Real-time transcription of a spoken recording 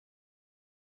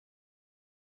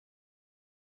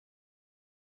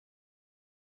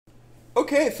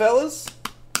Okay, fellas,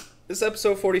 this is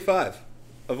episode 45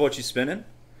 of Whatchu Spinnin'.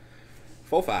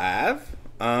 45.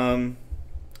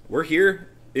 We're here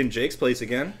in Jake's place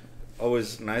again.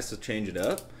 Always nice to change it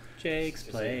up. Jake's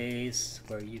place,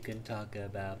 where you can talk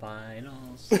about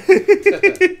vinyls.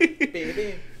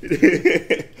 Baby.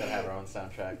 Gotta have our own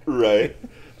soundtrack. Right.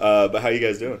 But how you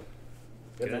guys doing?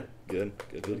 Good, man. Good.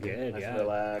 Good, Nice yeah. and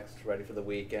relaxed, ready for the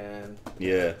weekend.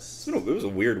 Yeah. It was a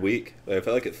weird week. I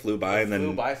felt like it flew by It and then...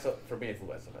 flew by for me, it flew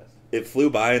by so fast. It flew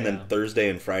by and Yeah. then Thursday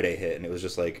and Friday hit and it was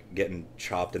just like getting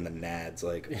chopped in the nads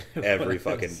like every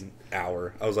fucking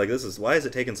hour. I was like, why is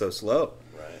it taking so slow?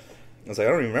 Right. I was like,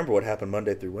 I don't even remember what happened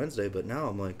Monday through Wednesday, but now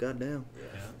I'm like, God damn. Yeah.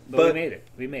 Yeah. But But we made it.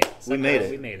 We made it. we made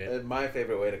it. We made it. And my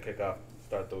favorite way to kick off,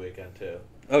 start the weekend too,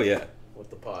 Oh yeah. with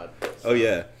the pod. Oh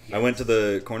yeah. I Yes. went to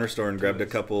the corner store and grabbed a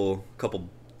couple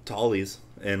tallies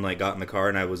and like got in the car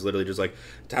and I was literally just like,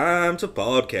 time to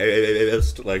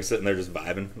podcast, like sitting there just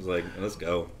vibing. I was like, let's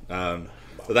go.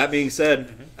 So that being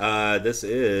said, this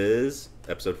is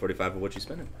episode 45 of Whatchu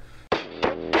Spinnin'.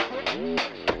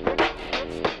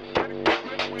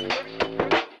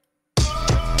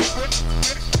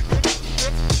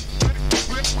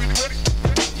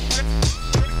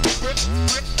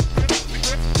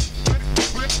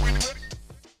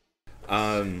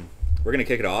 We're going to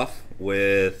kick it off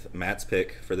with Matt's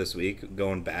pick for this week,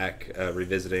 going back,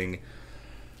 revisiting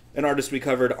an artist we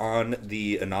covered on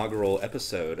the inaugural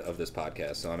episode of this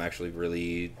podcast. So I'm actually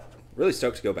really, really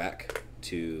stoked to go back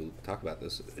to talk about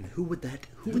this. And who would that be?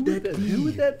 Who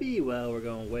would that be? Well, we're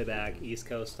going way back, East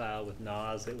Coast style with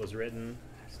Nas. It was written.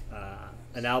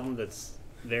 An album that's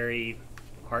very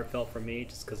heartfelt for me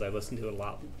just because I listened to it a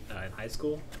lot in high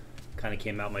school. Kind of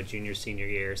came out my junior, senior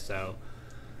year, so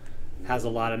has a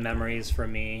lot of memories for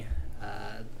me.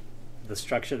 The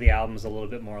structure of the album is a little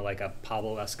bit more like a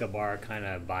Pablo Escobar kind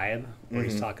of vibe, where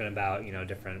he's talking about,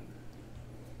 different,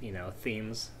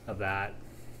 themes of that.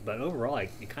 But overall,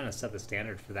 it kind of set the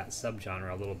standard for that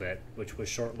subgenre a little bit, which was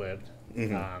short-lived.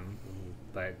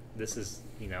 But this is,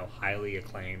 highly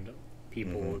acclaimed.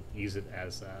 People use it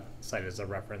as cite as a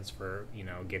reference for,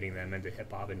 getting them into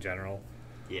hip-hop in general,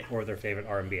 or their favorite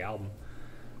R&B album.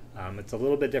 It's a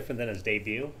little bit different than his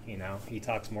debut. He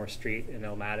talks more street and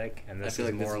Illmatic, and this I feel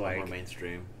is like this more is like more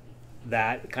mainstream.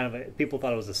 that kind of. People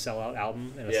thought it was a sellout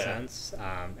album in a sense,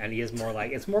 and he is more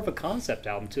like it's more of a concept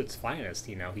album to its finest.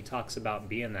 He talks about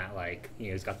being that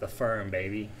he's got the firm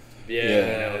baby.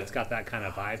 Yeah. It's got that kind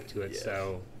of vibe to it. Yes.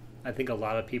 So I think a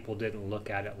lot of people didn't look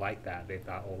at it like that. They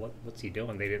thought, well, what's he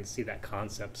doing? They didn't see that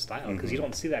concept style because you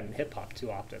don't see that in hip hop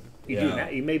too often. You do now.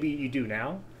 Maybe you do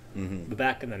now, but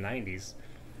back in the '90s.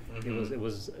 It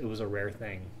was a rare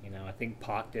thing, I think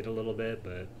Pac did a little bit,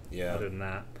 but other than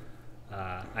that,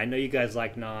 I know you guys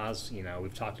like Nas.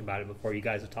 We've talked about it before. You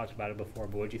guys have talked about it before,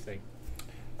 but what do you think?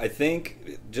 I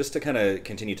think just to kind of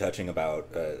continue talking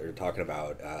about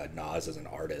Nas as an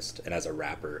artist and as a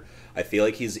rapper, I feel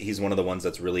like he's one of the ones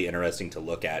that's really interesting to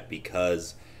look at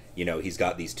because he's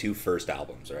got these two first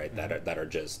albums, right, that are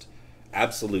just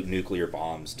absolute nuclear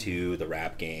bombs to the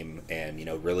rap game and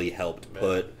really helped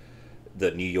put the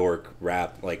New York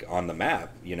rap on the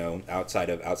map, outside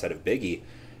of Biggie,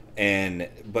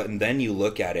 but then you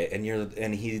look at it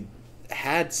and he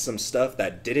had some stuff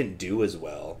that didn't do as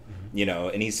well,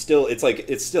 and he's still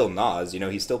it's still Nas,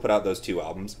 he still put out those two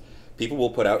albums. People will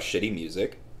put out shitty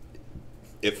music.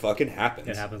 It fucking happens.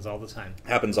 It happens all the time.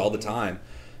 Happens all the time,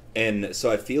 and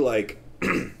so I feel like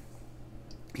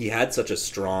he had such a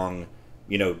strong,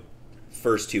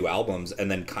 first two albums,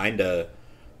 and then kind of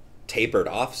tapered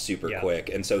off super quick,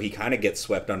 and so he kind of gets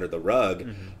swept under the rug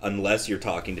unless you're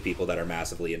talking to people that are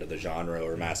massively into the genre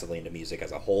or massively into music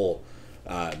as a whole,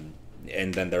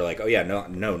 and then they're like, oh yeah,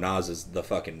 no, Nas is the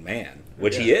fucking man,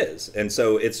 which he is. And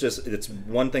so it's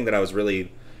one thing that I was really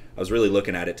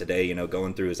looking at it today,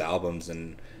 going through his albums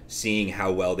and seeing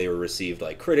how well they were received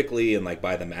critically and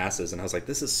by the masses, and I was like,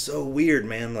 this is so weird,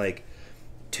 man.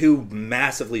 Two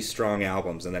massively strong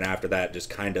albums, and then after that just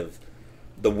kind of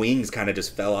the wings kind of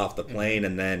just fell off the plane,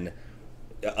 and then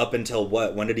up until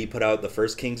when did he put out the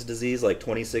first King's Disease?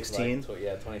 2016?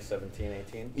 2017,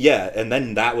 18. Yeah, and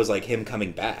then that was him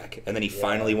coming back, and then he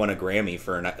finally won a Grammy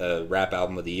for a rap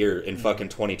album of the year in fucking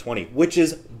 2020, which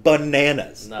is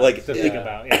bananas. To think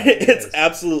about. Yeah, it's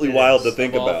absolutely wild to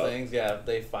think of all about. Things,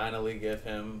 they finally give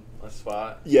him a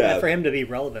spot. Yeah, for him to be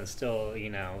relevant still,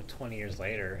 20 years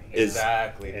later,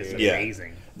 exactly, it's dude.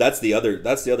 amazing. That's the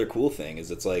other cool thing is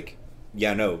it's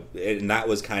and that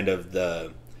was kind of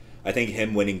I think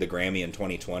him winning the Grammy in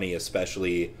 2020,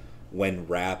 especially when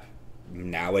rap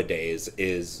nowadays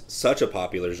is such a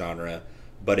popular genre,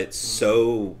 but it's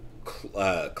so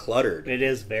cluttered. It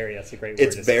is very. That's a great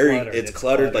word. It's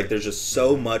cluttered. Like there's just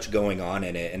so much going on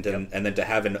in it, and then to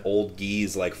have an old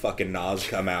geese like fucking Nas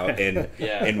come out and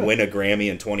and win a Grammy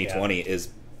in 2020 is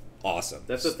awesome.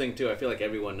 That's the thing too. I feel like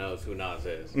everyone knows who Nas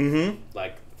is. Mm-hmm.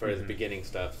 Like for his beginning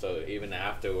stuff. So even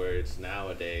afterwards,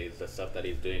 nowadays, the stuff that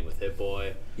he's doing with Hit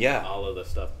Boy, all of the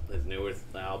stuff, his newer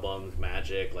albums,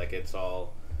 Magic, like it's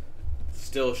all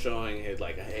still showing his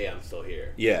like, hey, I'm still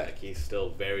here. Yeah, like he's still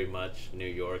very much New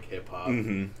York hip hop.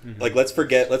 Mm-hmm. Mm-hmm. Like let's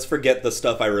forget the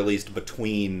stuff I released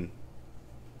between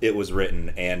It Was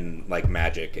Written and like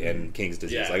Magic and King's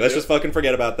Disease. Yeah, like let's just fucking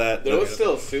forget about that. There was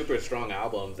still super strong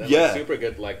albums and like super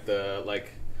good. Like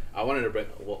I wanted to bring.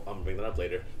 Well, I'm gonna bring that up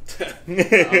later. I'm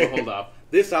gonna hold off.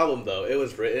 This album though, It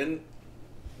Was Written.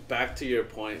 Back to your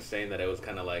point, saying that it was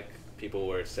kind of like people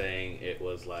were saying it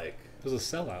was like. It was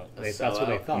a sellout. That's what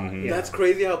they thought. Mm-hmm. Yeah. That's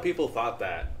crazy how people thought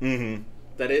that. Mm-hmm.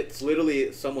 That it's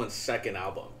literally someone's second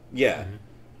album. Yeah. Mm-hmm.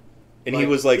 And like, he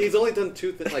was like, he's only done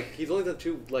two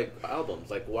albums.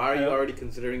 Like, why are you already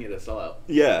considering it a sellout?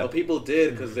 Yeah. Well, people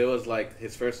did because it was like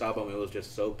his first album. It was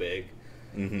just so big,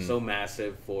 so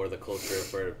massive for the culture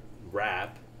for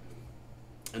rap.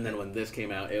 And then when this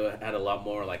came out, it had a lot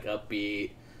more like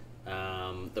upbeat.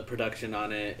 The production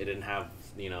on it, it didn't have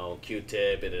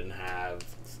Q-Tip. It didn't have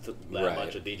that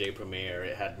much of DJ Premier.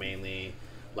 It had mainly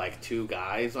like two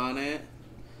guys on it.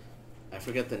 I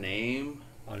forget the name.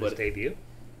 On his debut?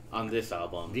 On this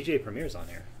album. DJ Premier's on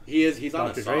here. He's on a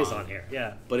Dr. song. Dre's on here,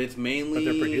 yeah. But it's mainly...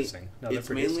 But they're producing. It's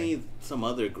mainly some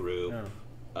other group.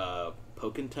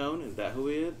 Poke and Tone, is that who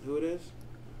it is?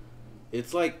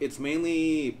 It's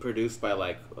mainly produced by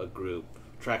like a group.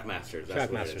 Trackmasters.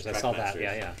 Trackmasters, I saw that,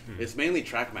 yeah. Mm-hmm. It's mainly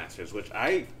Trackmasters, which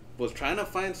I was trying to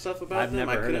find stuff about them.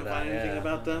 I couldn't find anything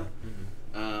about them.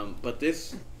 Mm-hmm. But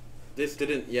this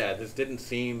didn't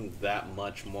seem that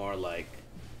much more like,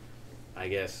 I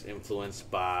guess, influenced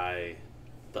by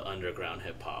the underground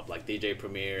hip hop, like DJ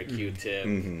Premier, Q-Tip,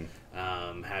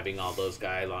 having all those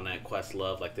guys on that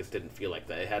Questlove. Like this didn't feel like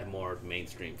that. It had more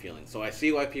mainstream feeling. So I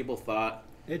see why people thought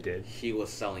it did. He was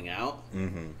selling out.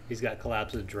 Mm-hmm. He's got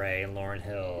collabs with Dre and Lauryn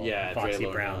Hill. Yeah, and Foxy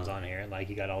Dre, Brown's on here. Like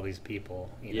you got all these people.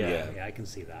 Yeah, I can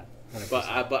see that.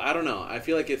 100%. But I don't know. I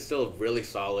feel like it's still really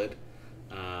solid,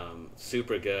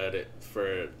 super good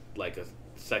for like a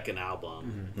second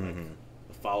album, like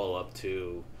a follow up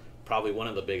to probably one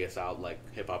of the biggest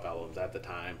hip hop albums at the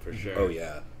time for sure. Oh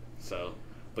yeah. So,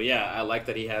 but yeah, I like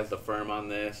that he has the Firm on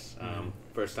this.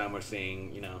 First time we're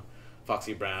seeing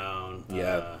Foxy Brown,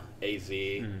 AZ,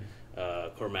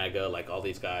 Cormega, like all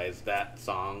these guys. That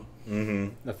song,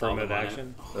 Affirmative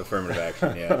Action. Affirmative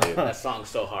Action, yeah, dude. That song's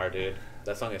so hard, dude.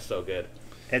 That song is so good.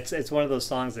 It's one of those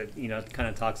songs that kind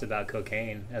of talks about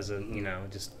cocaine as a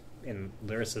just in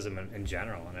lyricism in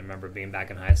general. And I remember being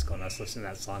back in high school and us listening to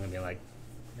that song and being like,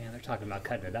 man, they're talking about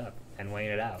cutting it up and weighing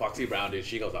it out. Foxy Brown, dude,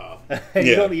 she goes off.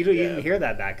 You didn't hear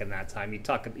that back in that time. You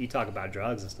talk about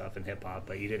drugs and stuff in hip hop,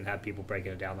 but you didn't have people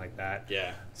breaking it down like that.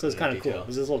 Yeah. So it's kind of cool. It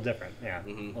was a little different. Yeah, a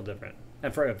little different.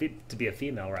 And to be a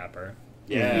female rapper,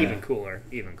 even cooler.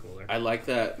 I like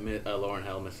that Lauryn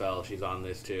Hill Missel, she's on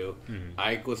this too.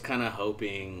 I was kind of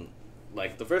hoping,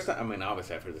 like the first time. I mean,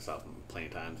 obviously I've heard this album plenty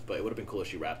of times, but it would have been cool if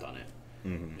she rapped on it.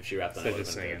 If she rapped on it, would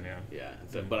have been good. Yeah.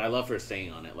 So, but I love her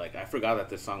singing on it. Like I forgot that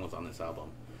this song was on this album.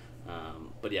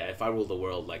 But yeah, If I Rule the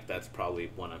World, like that's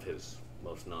probably one of his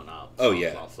most known albums. Oh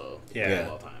yeah, also of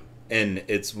all time. And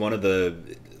it's one of the,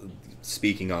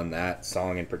 speaking on that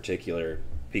song in particular,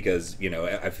 because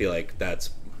I feel like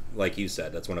that's, like you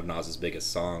said, that's one of Nas's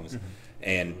biggest songs.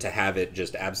 And to have it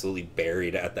just absolutely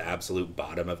buried at the absolute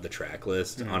bottom of the track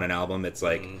list on an album, it's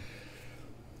like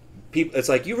people. It's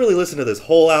like you really listened to this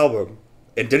whole album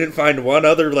and didn't find one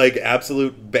other like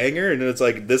absolute banger, and it's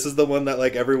like this is the one that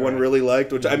like everyone really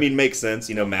liked, which I mean makes sense.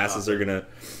 Masses are gonna.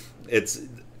 It's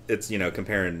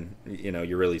comparing.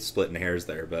 You're really splitting hairs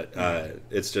there, but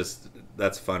it's just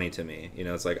that's funny to me.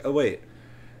 It's like, oh wait.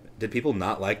 Did people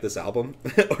not like this album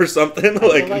or something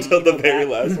like until the very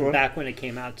last one? Back when it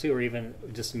came out too, or even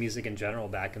just music in general,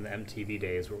 back in the MTV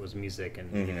days where it was music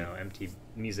and MTV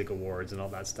Music Awards and all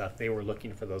that stuff, they were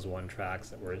looking for those one tracks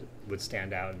that would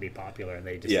stand out and be popular, and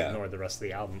they just ignored the rest of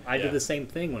the album. I did the same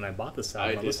thing when I bought this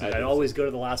album. I'd always go to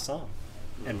the last song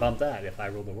and bump that If I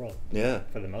Rule the World. Yeah,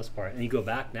 for the most part. And you go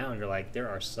back now and you're like, there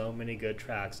are so many good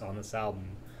tracks on this album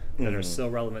that are still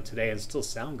relevant today and still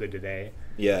sound good today.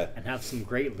 Yeah. And have some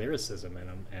great lyricism in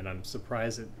them. And I'm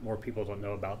surprised that more people don't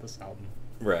know about this album.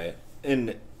 Right.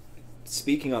 And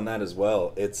speaking on that as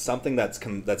well, it's something that's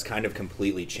kind of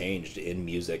completely changed in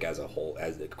music as a whole,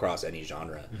 as across any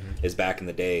genre. Is back in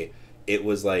the day, it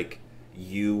was like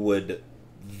you would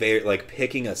very like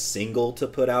picking a single to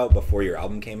put out before your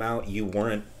album came out. You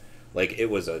weren't like, it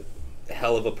was a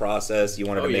hell of a process. You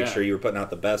wanted to make sure you were putting out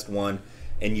the best one,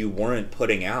 and you weren't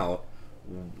putting out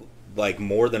like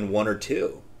more than one or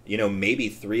two, you know, maybe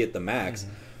three at the max.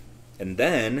 And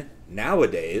then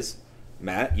nowadays,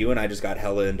 Matt, you and I just got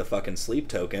hella into fucking Sleep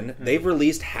Token. They've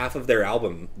released half of their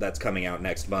album that's coming out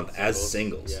next month as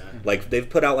singles. Like they've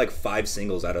put out like 5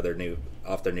 singles out of their new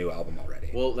album already.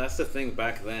 Well, that's the thing.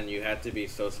 Back then, you had to be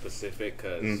so specific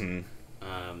because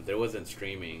there wasn't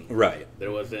streaming. Right.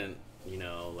 There wasn't, you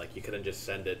know, like you couldn't just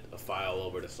send a file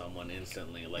over to someone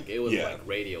instantly. Like it was like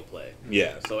radio play.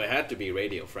 Yeah. So it had to be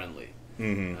radio friendly.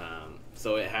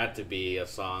 So it had to be a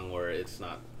song where it's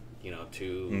not, you know,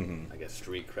 too, I guess,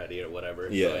 street creddy or whatever.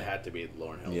 Yeah. So it had to be the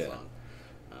Lauryn Hill song.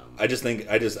 I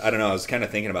don't know. I was kind of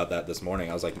thinking about that this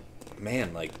morning. I was like,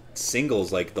 man, like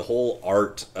singles, like the whole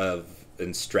art of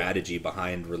and strategy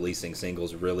behind releasing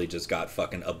singles really just got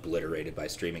fucking obliterated by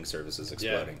streaming services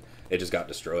exploding. It just got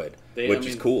destroyed, which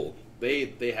is cool.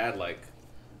 They had like,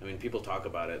 I mean, people talk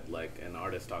about it, like, and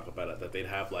artists talk about it, that they'd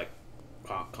have like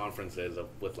conferences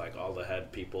with like all the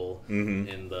head people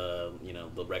in the, you know,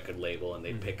 the record label, and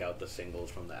they'd pick out the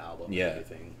singles from the album and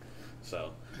everything.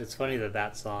 So it's funny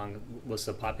that song was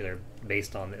so popular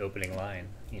based on the opening line.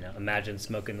 You know, imagine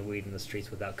smoking the weed in the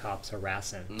streets without cops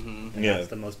harassing. And that's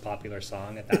the most popular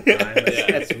song at that time.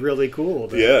 That's really cool.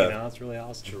 You know, it's really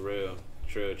awesome.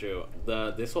 True.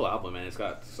 This whole album, man, it's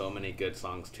got so many good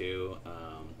songs too.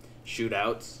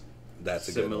 Shootouts. That's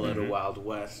a good one. Similar to Wild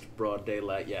West, Broad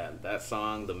Daylight. Yeah, that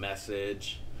song, The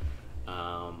Message.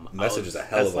 Message is a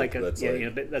hell of a you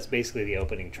know, that's basically the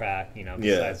opening track, you know,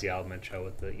 besides the album intro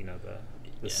with the, you know,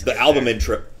 the album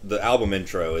intro. The album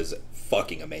intro is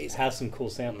fucking amazing. Has some cool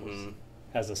samples.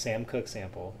 Has a Sam Cooke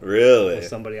sample. Really? With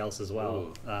somebody else as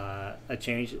well. A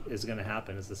change is going to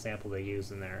happen is the sample they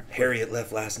use in there. Harriet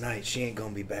left last night. She ain't going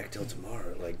to be back till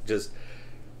tomorrow. Like, just,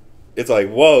 it's like,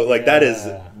 whoa, like that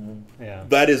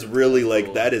is really like,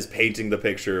 cool. That is painting the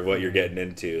picture of what you're getting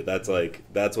into. That's like,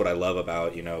 that's what I love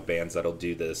about, you know, bands that'll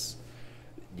do this,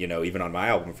 you know, even on my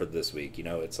album for this week, you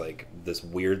know, it's like this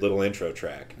weird little intro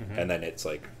track, and then it's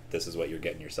like, this is what you're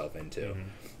getting yourself into.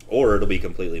 Or it'll be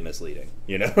completely misleading,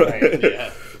 you know?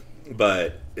 Right,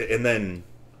 But, and then,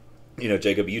 you know,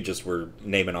 Jacob, you just were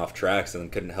naming off tracks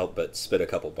and couldn't help but spit a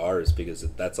couple bars because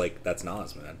that's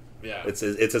Nas, man. Yeah. It's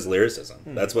his lyricism.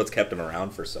 That's what's kept him around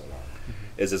for so long,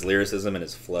 is his lyricism and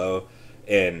his flow.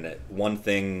 And one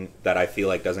thing that I feel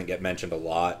like doesn't get mentioned a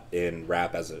lot in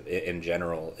rap in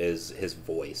general is his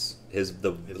voice.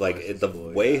 The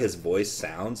way his voice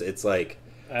sounds, it's like,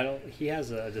 he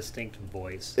has a distinct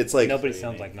voice. It's like nobody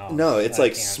sounds like Nas. No, it's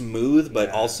like smooth, but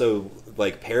also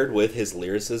like paired with his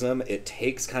lyricism, it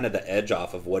takes kind of the edge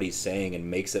off of what he's saying and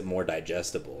makes it more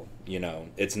digestible. You know,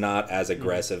 it's not as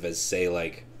aggressive as say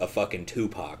like a fucking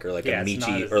Tupac or like a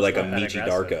Michi or like a Michi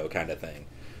Darko kind of thing.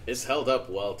 It's held up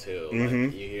well too. Like,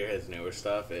 you hear his newer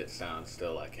stuff, it sounds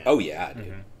still like him. Oh yeah,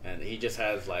 dude. And he just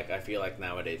has like, I feel like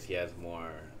nowadays he has more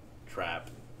trap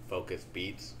focused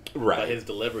beats, right? But his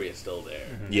delivery is still there.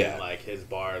 And, like his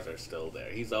bars are still there.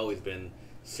 He's always been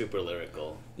super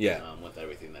lyrical. With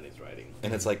everything that he's writing.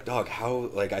 And it's like, dog, how,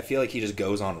 like, I feel like he just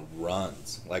goes on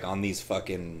runs, like on these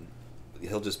fucking,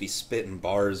 he'll just be spitting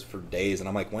bars for days, and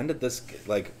I'm like, when did this,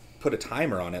 like, put a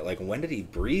timer on it? Like, when did he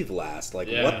breathe last? Like,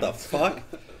 what the fuck?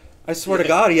 I swear to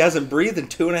God, he hasn't breathed in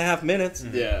 2.5 minutes.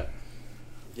 Yeah,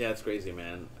 it's crazy,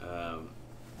 man.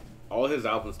 All his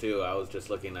albums too, I was just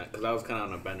looking at, because I was kind of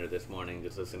on a bender this morning,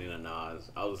 just listening to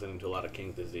Nas. I was listening to a lot of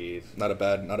King's Disease. Not a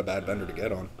bad bender to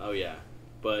get on. Oh yeah,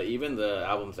 but even the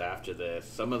albums after this,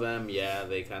 some of them,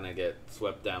 they kind of get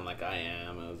swept down. Like I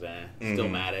Am, it was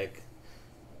Stillmatic.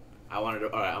 All right,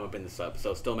 I'm gonna pin this up.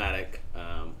 So Stillmatic,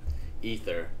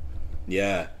 Ether.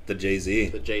 Yeah, the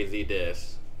Jay-Z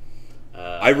diss.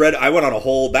 I went on a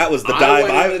whole. That was the dive.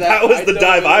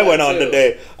 I went on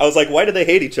today. I was like, why do they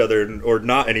hate each other or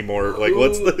not anymore? Like,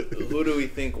 who do we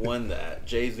think won that?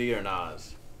 Jay-Z or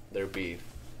Nas? Their beef.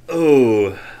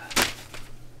 Oh,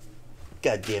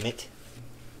 God damn it!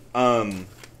 I'm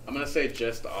gonna say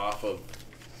just off of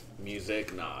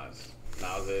music, Nas.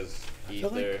 Nas is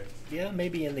Ether.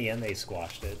 Maybe in the end they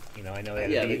squashed it. You know, I know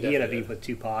he had a beef with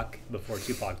Tupac before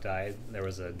Tupac died. There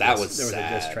was a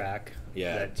diss track.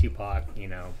 Yeah, that Tupac, you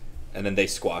know. And then they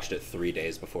squashed it 3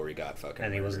 days before he got fucking.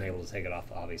 And he wasn't able to take it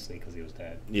off, obviously, because he was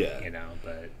dead. Yeah, you know.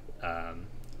 But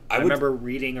I remember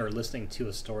reading or listening to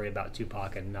a story about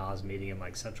Tupac and Nas meeting in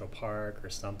like Central Park or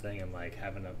something, and like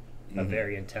having a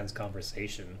very intense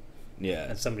conversation. Yeah,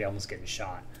 and somebody almost getting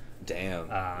shot.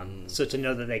 Damn. So to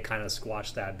know that they kind of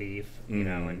squashed that beef, you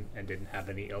know, and didn't have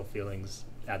any ill feelings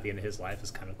at the end of his life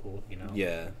is kind of cool, you know.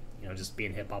 Yeah. You know, just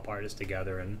being hip hop artists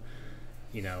together and,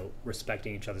 you know,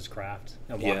 respecting each other's craft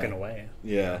and walking away.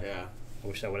 Yeah. Yeah. I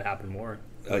wish that would have happened more.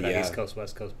 That East Coast,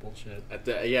 West Coast bullshit. At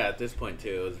this point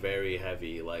too, it was very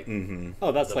heavy. Like,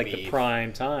 oh, that's the like beef. the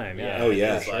prime time. Yeah. Oh,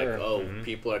 yeah. It's like, Sure.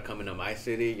 people are coming to my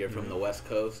city. You're from the West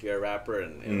Coast. You're a rapper,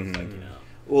 and it was like, you know.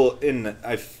 Well,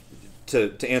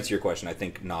 to answer your question, I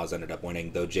think Nas ended up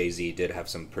winning, though Jay-Z did have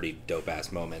some pretty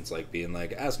dope-ass moments, like being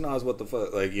like, ask Nas what the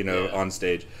fuck, like, you know, on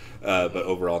stage. But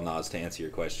overall, Nas, to answer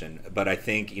your question. But I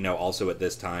think, you know, also at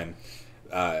this time,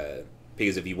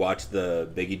 because if you watch the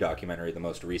Biggie documentary, the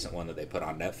most recent one that they put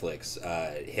on Netflix,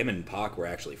 him and Pac were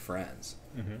actually friends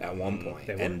at one point.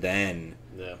 And then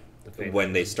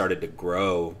when they started to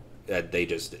grow,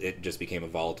 it just became a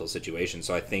volatile situation.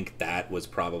 So I think that was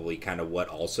probably kind of what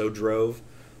also drove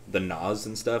the Nas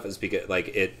and stuff, is because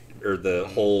like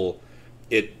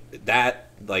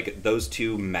those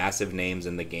two massive names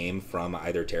in the game from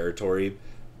either territory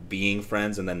being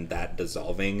friends and then that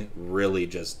dissolving really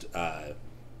just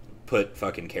put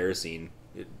fucking kerosene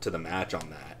to the match on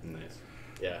that. And,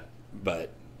 yeah. But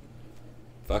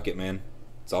fuck it, man.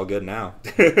 It's all good now.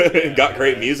 Got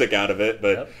great music out of it,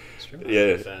 but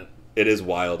yeah, it is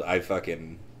wild. I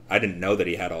didn't know that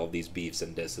he had all of these beefs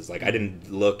and disses. Like, I didn't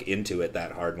look into it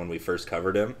that hard when we first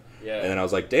covered him. Yeah. And then I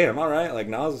was like, damn, all right. Like,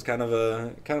 Nas is kind of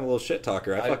a little shit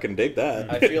talker. I fucking dig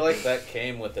that. I feel like that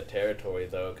came with the territory,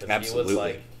 though, because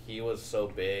he was so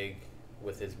big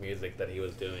with his music that he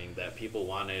was doing that people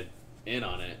wanted in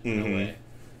on it in a way.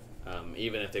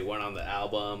 Even if they weren't on the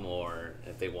album or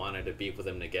if they wanted to beef with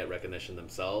him to get recognition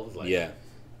themselves. Like,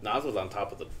 Nas was on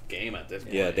top of the game at this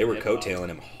point. Yeah, they were coattailing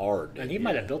him hard. And he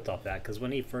might have built off that, because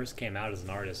when he first came out as an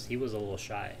artist, he was a little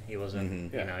shy. He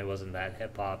wasn't, you know, he wasn't that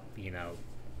hip hop, you know,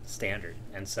 standard.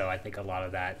 And so I think a lot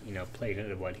of that, you know, played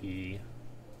into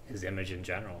his image in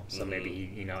general. So maybe he,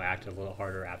 you know, acted a little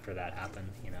harder after that happened,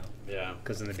 you know. Yeah.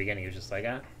 Because in the beginning he was just like,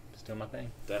 just doing my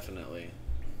thing. Definitely.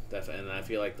 And I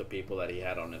feel like the people that he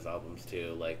had on his albums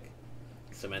too, like,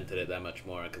 cemented it that much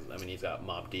more. Because I mean, he's got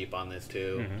Mobb Deep on this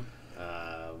too.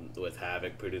 With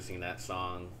Havoc producing that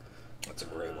song. That's a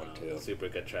great one too. Super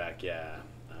good track, yeah.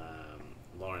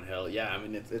 Lauryn Hill, yeah. I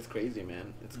mean, it's crazy,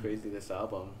 man. It's crazy, this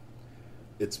album.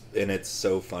 It's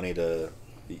so funny to,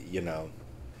 you know.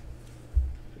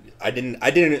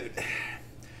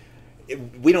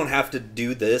 We don't have to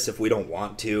do this if we don't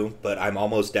want to, but I'm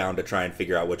almost down to try and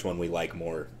figure out which one we like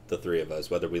more, the three of us,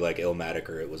 whether we like Illmatic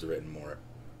or It Was Written more.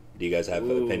 Do you guys have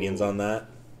opinions on that?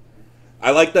 I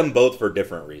like them both for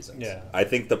different reasons. Yeah. I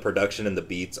think the production and the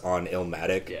beats on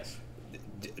Illmatic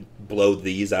blow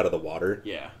these out of the water.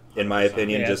 Yeah. 100%. In my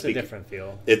opinion, it's a different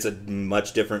feel. It's a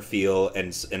much different feel,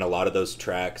 and in a lot of those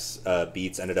tracks,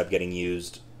 beats ended up getting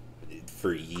used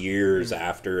for years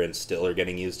after and still are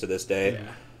getting used to this day. Yeah.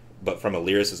 But from a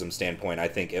lyricism standpoint, I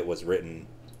think It Was Written,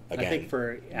 again. I think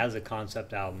as a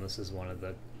concept album, this is one of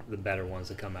the better ones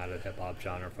that come out of the hip-hop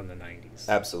genre from the 90s.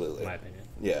 Absolutely. In my opinion.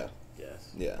 Yeah. Yes.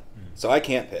 Yeah. So I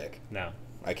can't pick. No.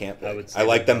 I can't pick. I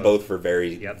like them both for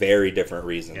very, very different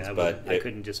reasons. Yeah, but I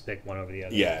couldn't just pick one over the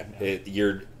other. Yeah. No.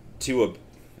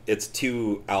 It's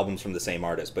two albums from the same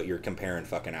artist, but you're comparing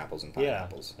fucking apples and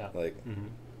pineapples. Yeah. Like,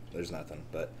 there's nothing.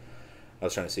 But I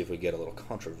was trying to see if we get a little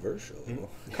controversial.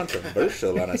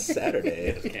 Controversial on a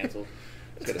Saturday. Get us canceled.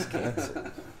 Get us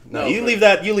canceled. No, you leave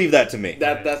that to me.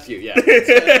 That's you, yeah.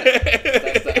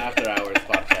 That's the After Hours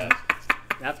podcast.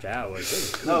 After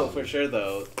Hours. Cool. No, for sure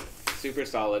though. Super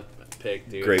solid pick,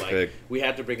 dude. Great pick. We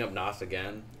had to bring up Nas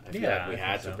again. I feel like we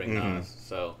had to bring Nas.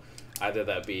 So either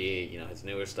that be, you know, his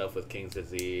newer stuff with King's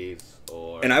Disease,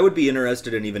 or and I would be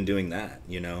interested in even doing that.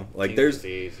 You know, like there's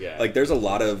a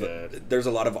lot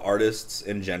of artists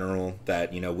in general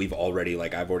that, you know, we've already,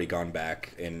 like, I've already gone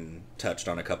back and touched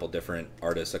on a couple different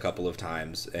artists a couple of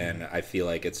times, and I feel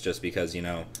like it's just because, you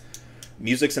know,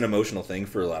 music's an emotional thing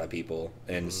for a lot of people,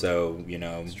 and so, you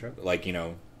know, like, you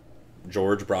know,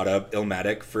 George brought up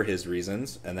Illmatic for his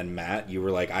reasons, and then Matt, you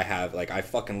were like, I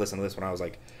fucking listened to this when I was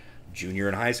like junior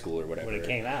in high school or whatever. When it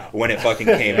came out. When it fucking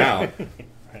came out.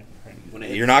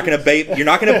 You're not gonna bait me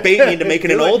into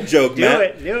making an old joke,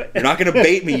 Matt. Do it. You're not gonna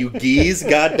bait me, you geese.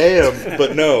 Goddamn.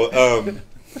 But no.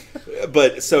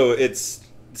 But so it's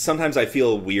sometimes I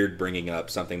feel weird bringing up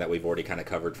something that we've already kind of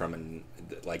covered from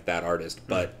like that artist,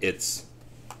 but it's.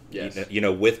 Yes. You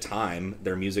know, with time,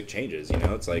 their music changes. You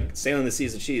know, it's like Sailing the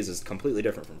Seas of Cheese is completely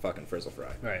different from fucking Frizzle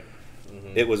Fry. Right.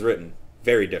 It Was Written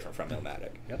very different from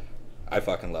Illmatic. Yep. I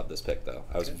fucking love this pick though.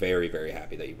 I was very, very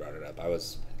happy that you brought it up. I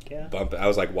was Yeah. bumping. I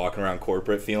was like walking around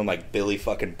corporate feeling like Billy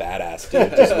fucking badass,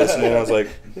 dude. Just listening. I was like,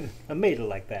 I made it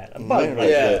like that. I'm bugging like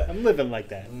that. I'm living like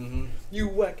that. Mm-hmm. You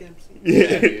whack MC.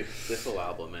 Yeah, dude. This whole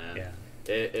album, man. Yeah.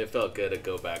 It felt good to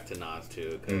go back to Nas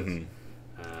too, because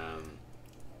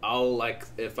I'll like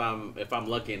if I'm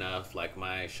lucky enough, like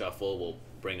my shuffle will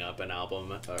bring up an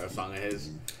album or a song of his,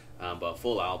 but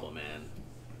full album, man,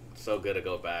 so good to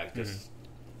go back. Just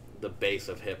the base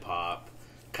of hip hop,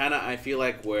 kind of. I feel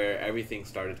like where everything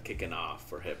started kicking off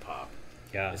for hip hop.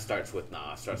 Yeah, it starts with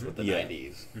Nas, starts with the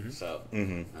 '90s. So,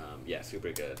 yeah,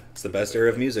 super good. It's the best era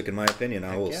of music, in my opinion.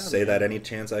 I will say that any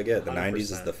chance I get. The 100%.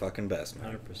 '90s is the fucking best,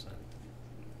 man. 100%.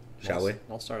 Shall we?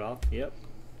 I'll start off. Yep.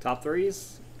 Top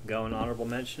threes. Going honorable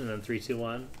mention, and then 3, 2,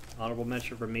 1. Honorable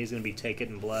mention for me is going to be Take It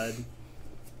in Blood.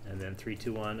 And then 3,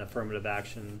 2, 1, Affirmative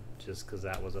Action, just because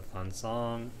that was a fun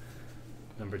song.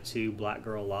 Number 2, Black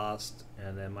Girl Lost.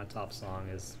 And then my top song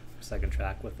is second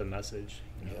track with The Message.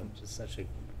 You know, just such a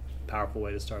powerful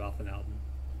way to start off an album.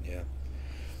 Yeah.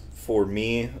 For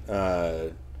me,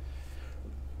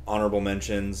 honorable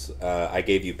mentions, I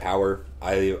gave you Power.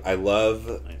 I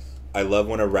love... Nice. I love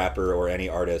when a rapper or any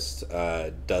artist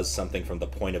does something from the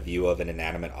point of view of an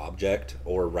inanimate object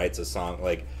or writes a song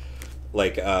like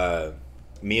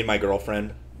Me and My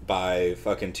Girlfriend by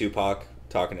fucking Tupac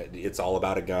it's all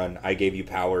about a gun. I Gave You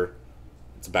Power.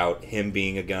 It's about him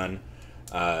being a gun.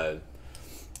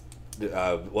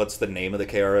 What's the name of the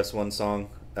KRS-One song?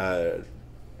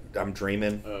 I'm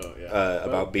Dreaming. Oh, yeah.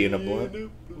 About being a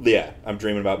blunt. Yeah, I'm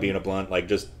dreaming about being a blunt. Like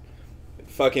just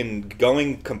fucking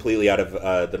going completely out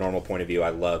of the normal point of view.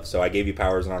 I love. So I Gave You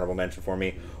Power as an honorable mention for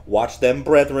me. Watch Them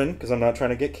Brethren, because I'm not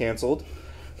trying to get canceled.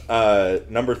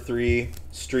 Number 3,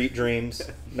 Street Dreams.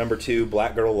 Number 2,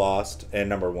 Black Girl Lost. And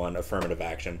number 1, Affirmative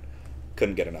Action.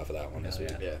 Couldn't get enough of that one this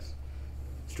week. Yes.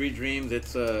 Street Dreams,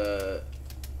 it's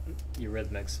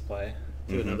Eurythmics play.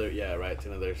 To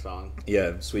another song.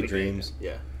 Yeah, Sweet Dreams.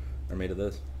 Yeah. Are made of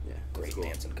this. Yeah, great cool.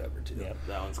 Manson cover too. Yep.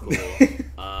 That one's cool.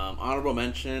 Honorable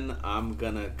mention, I'm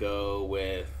gonna go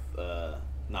with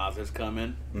Nas's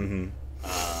Coming.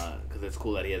 Because it's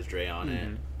cool that he has Dre on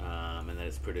it, and that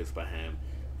it's produced by him.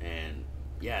 And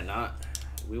yeah,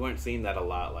 we weren't seeing that a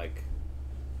lot, like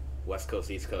West Coast,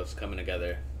 East Coast coming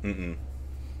together.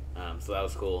 So that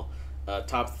was cool.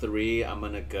 Top 3, I'm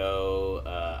gonna go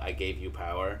I Gave You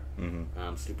Power.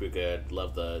 Super good.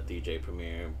 Love the DJ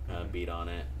Premier beat on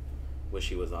it. Wish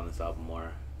he was on this album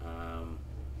more.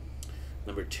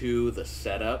 Number 2, The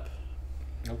Setup.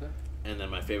 Okay. And then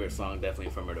my favorite song, definitely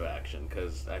Affirmative Action,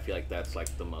 because I feel like that's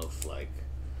like the most like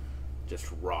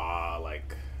just raw,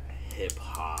 like hip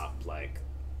hop, like.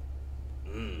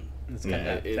 It's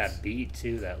got that beat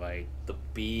too, that like the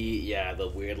beat, the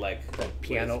weird like the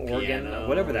piano organ,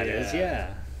 whatever that is,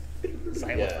 yeah. I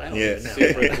don't even know.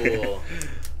 Super cool.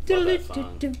 Love that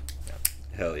song.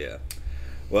 Hell yeah.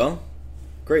 Well,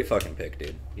 great fucking pick,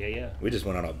 dude. Yeah. We just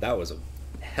went on that was a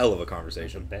hell of a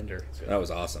conversation. Bender. That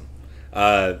was awesome.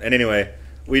 And anyway,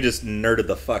 we just nerded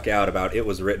the fuck out about It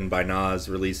Was Written by Nas,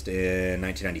 released in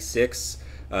 1996.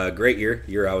 Great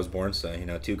year I was born, so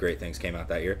 2 great things came out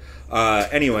that year.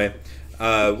 Anyway,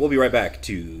 we'll be right back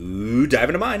to dive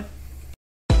into mine.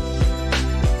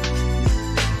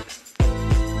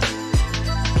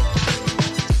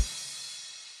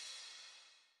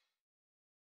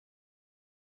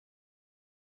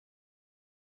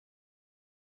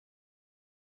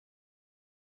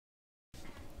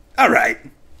 All right.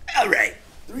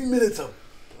 3 minutes of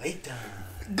playtime.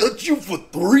 Got you for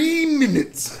 3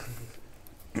 minutes.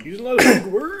 Using a lot of big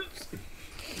words.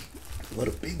 A lot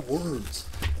of big words.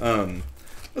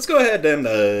 Let's go ahead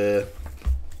and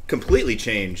completely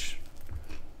change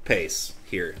pace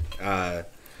here.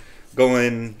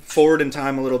 Going forward in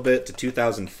time a little bit to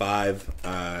 2005.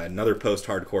 Another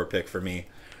post-hardcore pick for me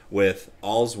with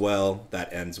All's Well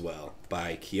That Ends Well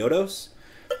by Chiodos.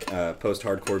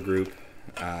 Post-hardcore group.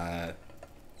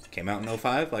 Came out in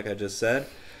 2005, like I just said.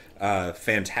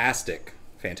 Fantastic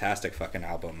fucking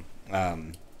album.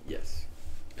 Yes.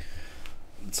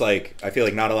 It's like, I feel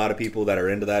like not a lot of people that are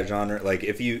into that genre, like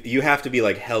if you have to be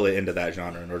like hella into that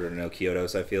genre in order to know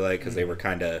Chiodos, I feel like, because they were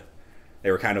kind of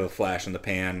a flash in the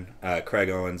pan. Craig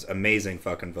Owens, amazing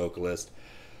fucking vocalist.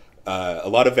 A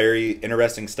lot of very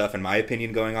interesting stuff in my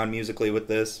opinion going on musically with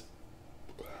this.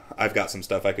 I've got some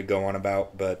stuff I could go on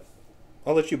about, but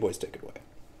I'll let you boys take it away.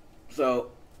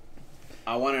 So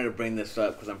I wanted to bring this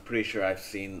up because I'm pretty sure I'd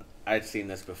seen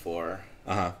this before.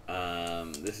 Uh-huh.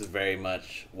 This is very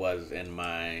much was in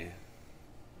my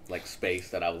like space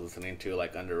that I was listening to,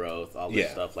 like Under Oath, all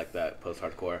this stuff like that,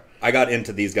 post-hardcore. I got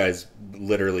into these guys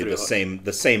literally the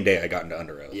same day I got into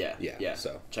Under Oath. Yeah.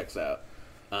 So checks out.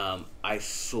 I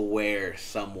swear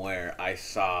somewhere I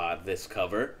saw this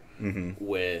cover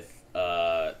with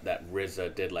that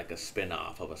RZA did like a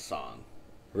spin-off of a song.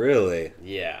 Really?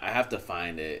 Yeah, I have to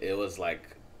find it. It was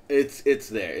like it's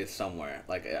there. It's somewhere.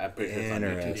 Like I'm pretty sure it's on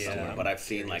YouTube somewhere. But I've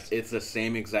seen like it's the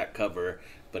same exact cover,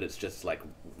 but it's just like.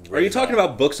 RZA. Are you talking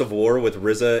about Books of War with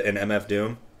RZA and MF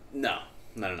Doom? No.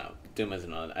 Doom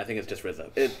isn't on it. I think it's just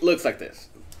RZA. It looks like this.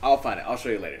 I'll find it. I'll show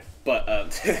you later. But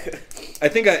I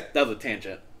think that was a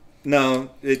tangent. No,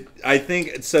 I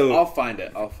think so. I'll find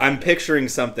it. I'm picturing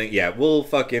something. Yeah, we'll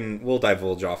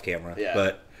divulge off camera.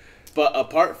 Yeah. But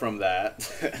apart from that,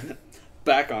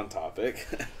 back on topic.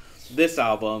 This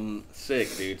album,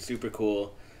 sick, dude. Super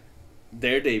cool.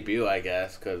 Their debut, I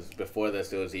guess, because before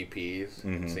this it was EPs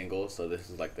and singles, so this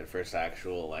is like their first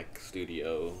actual like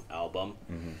studio album.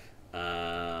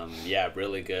 Yeah,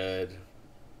 really good.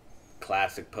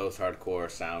 Classic post-hardcore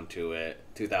sound to it.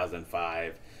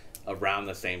 2005, around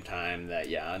the same time that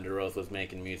Under Oath was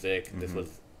making music. This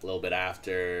was a little bit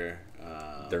after.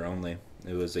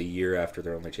 It was a year after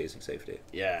They're Only Chasing Safety.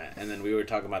 Yeah, and then we were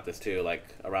talking about this too, like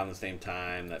around the same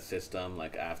time that System,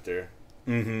 like after.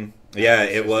 Yeah,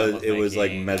 it was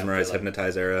like Mesmerize, like,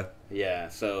 Hypnotize era. Yeah,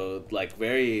 so like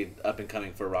very up and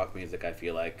coming for rock music, I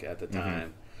feel like at the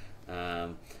time.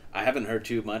 I haven't heard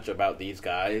too much about these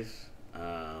guys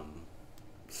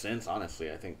since,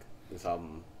 honestly. I think this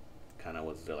album kind of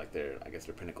was their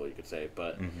pinnacle, you could say.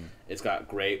 But it's got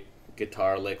great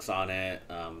guitar licks on it.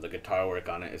 The guitar work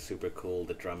on it is super cool.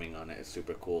 The drumming on it is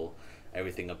super cool.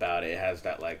 Everything about it has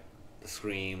that like the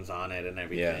screams on it and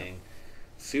everything. Yeah.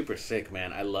 Super sick,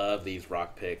 man. I love these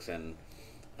rock picks, and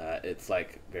it's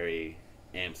like very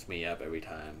amps me up every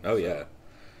time. Oh yeah.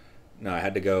 No, I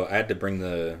had to bring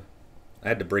the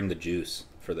juice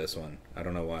for this one. I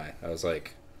don't know why. I was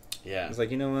like,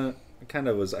 you know what?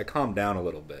 I calmed down a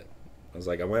little bit. I was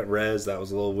like, I went Rez. That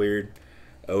was a little weird.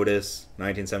 Otis,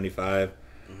 1975.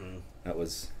 That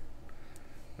was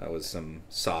some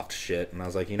soft shit. And I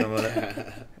was like, you know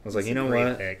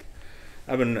what? Pick.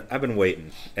 I've been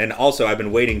waiting, and also I've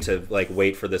been waiting to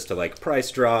wait for this to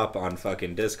price drop on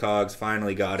fucking Discogs.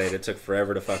 Finally got it. It took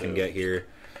forever to fucking get here.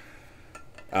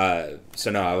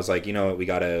 So no, I was like, you know what? We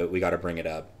gotta bring it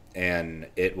up, and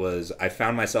it was. I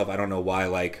found myself. I don't know why.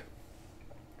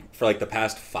 For the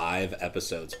past 5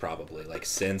 episodes, probably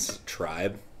since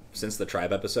the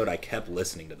Tribe episode, I kept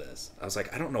listening to this. I was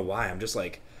like, I don't know why. I'm just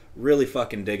really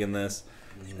fucking digging this,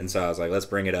 and so I was like, let's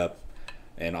bring it up.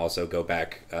 And also go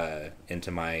back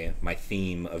into my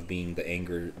theme of being the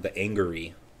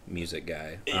angry music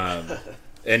guy.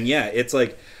 And yeah, it's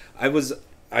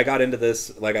I got into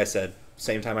this, like I said,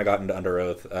 same time I got into Under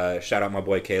Oath. Shout out my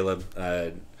boy Caleb.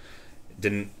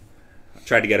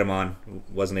 Tried to get him on,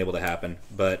 wasn't able to happen.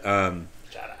 But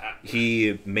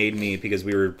he made me, because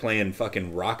we were playing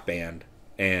fucking Rock Band.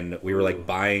 And we were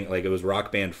buying, it was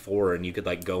Rock Band 4, and you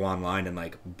could go online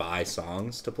and buy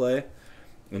songs to play.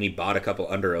 And he bought a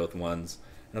couple Under Oath ones.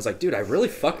 And I was like, dude, I really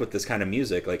fuck with this kind of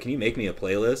music. Can you make me a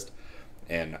playlist?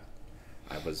 And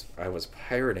I was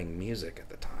pirating music at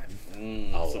the time.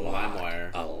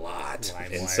 A lot.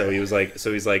 And so he's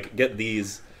like, get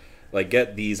these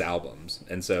albums.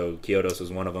 And so Chiodos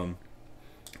was one of them.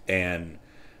 And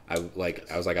I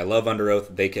was like, I love Under Oath.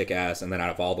 They kick ass. And then out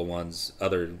of all the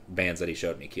other bands that he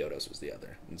showed me, Chiodos was the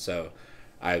other. And so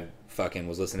I fucking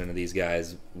was listening to these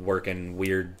guys working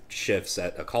weird shifts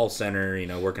at a call center,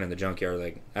 working in the junkyard.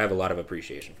 I have a lot of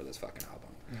appreciation for this fucking album.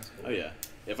 Oh yeah.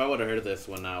 If I would have heard this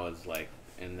when I was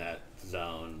in that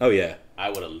zone, oh yeah, I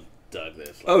would have dug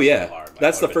this. Oh yeah, so hard.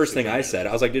 That's the first thing I said.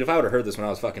 I was like, dude, if I would have heard this when I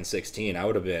was fucking 16, I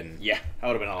would have been. Yeah, I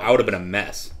would have been a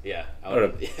mess. Yeah, I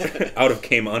would have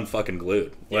came unfucking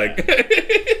glued. Yeah.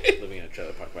 Living in a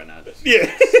trailer park right now, just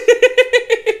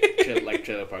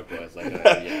trailer park boys.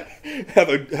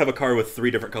 Have a car with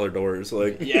 3 different colored doors.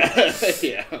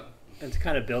 Yeah. And to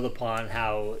kind of build upon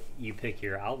how you pick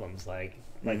your albums, like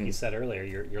you said earlier,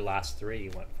 your last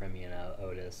 3 went from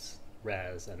Otis,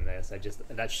 Rez, and this.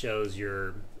 That shows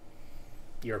your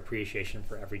appreciation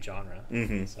for every genre.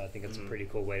 So I think it's a pretty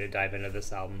cool way to dive into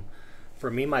this album.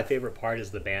 For me, my favorite part is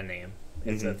the band name.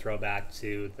 It's a throwback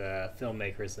to the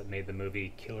filmmakers that made the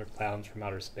movie Killer Clowns from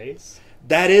Outer Space.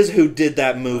 That is who did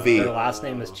that movie. Their last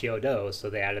name is Chiodos, so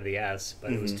they added the S,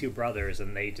 but it was 2 brothers,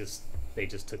 and they just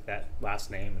took that last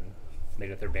name and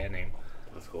made it their band name.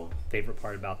 That's cool. Favorite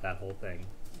part about that whole thing,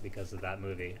 because of that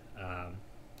movie.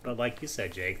 But like you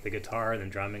said, Jake, the guitar and the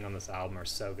drumming on this album are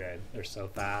so good. They're so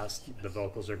fast. The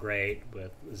vocals are great.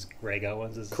 With Greg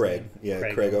Owens is Craig. Yeah,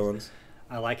 Craig Owens.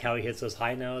 I like how he hits those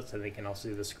high notes, and he can also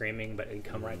do the screaming, but he can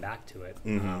come right back to it.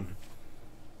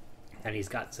 And he's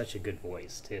got such a good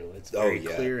voice too. It's very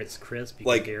clear. It's crisp. You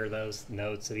can hear those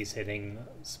notes that he's hitting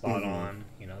spot on.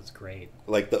 You know, it's great.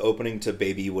 Like the opening to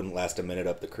 "Baby You Wouldn't Last a Minute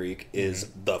Up the Creek"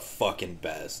 is the fucking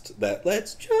best. That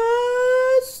 "Let's Just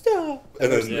Stop."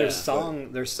 And there's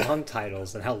song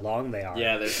titles and how long they are.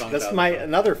 Yeah, there's song. That's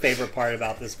another favorite part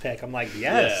about this pick. I'm like,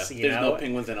 yes, there's no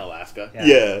penguins in Alaska.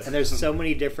 Yeah. And there's so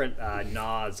many different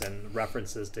nods and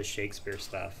references to Shakespeare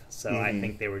stuff. So I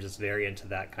think they were just very into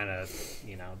that kind of,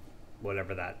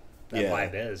 whatever that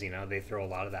vibe is. They throw a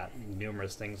lot of that,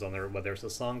 numerous things on there, whether it's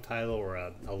a song title or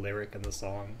a lyric in the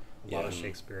song. A lot of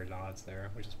Shakespeare nods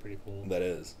there, which is pretty cool. That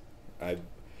is.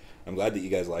 I'm glad that you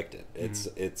guys liked it. It's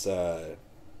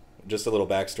just a little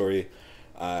backstory.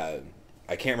 I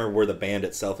can't remember where the band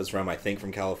itself is from. I think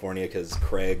from California, because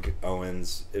Craig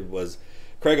Owens was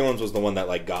the one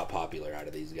that got popular out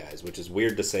of these guys, which is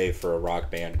weird to say for a rock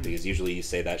band, because usually you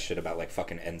say that shit about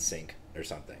fucking NSYNC or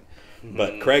something.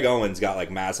 But Craig Owens got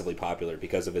massively popular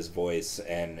because of his voice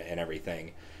and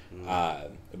everything.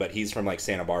 But he's from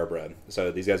Santa Barbara.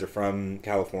 So these guys are from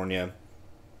California.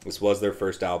 This was their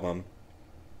first album.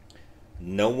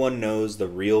 No one knows the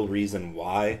real reason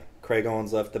why Craig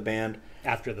Owens left the band.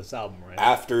 After this album, right?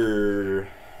 Was it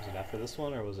after this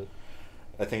one, or was it?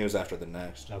 I think it was after the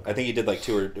next. Okay. I think he did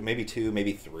two, or maybe two,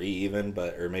 maybe three even,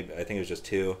 or maybe I think it was just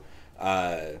two.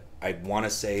 I want to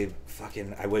say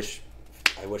I wish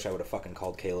I would have fucking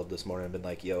called Caleb this morning and been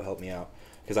like, yo, help me out.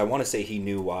 Because I want to say he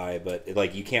knew why,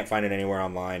 but you can't find it anywhere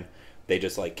online. They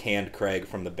just canned Craig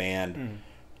from the band,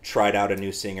 tried out a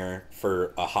new singer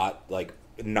for a hot,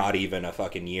 not even a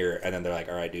fucking year, and then they're like,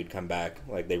 all right, dude, come back.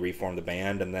 They reformed the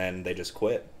band, and then they just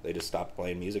quit. They just stopped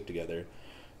playing music together.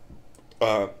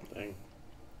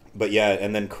 But yeah,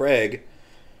 and then Craig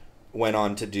went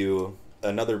on to do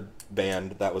another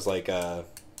band that was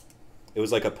it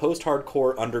was a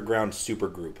post-hardcore underground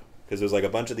supergroup, because there's a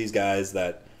bunch of these guys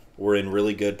that were in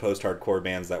really good post-hardcore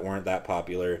bands that weren't that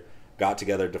popular, got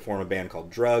together to form a band called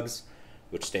Drugs,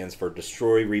 which stands for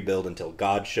Destroy, Rebuild Until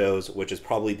God Shows, which is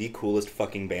probably the coolest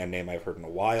fucking band name I've heard in a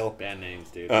while. Band names,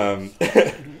 dude.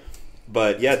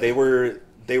 But yeah, they were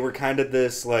kind of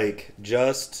this I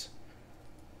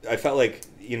felt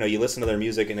you listen to their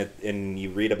music and you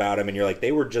read about them and you're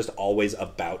they were just always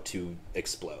about to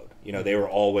explode. They were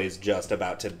always just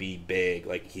about to be big,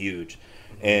 huge.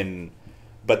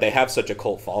 But they have such a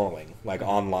cult following,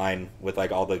 online with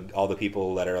all the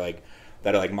people that are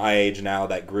my age now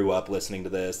that grew up listening to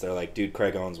this. They're dude,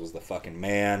 Craig Owens was the fucking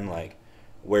man.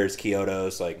 Where's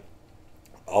Chiodos?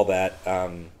 All that.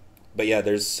 But yeah,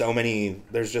 there's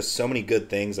just so many good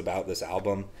things about this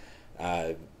album.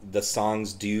 The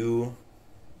songs do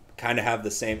kind of have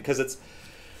the same, because it's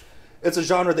a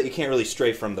genre that you can't really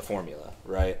stray from the formula,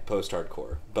 right?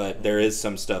 Post-hardcore. But there is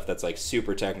some stuff that's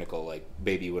super technical,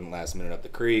 Baby You Wouldn't Last a Minute Up the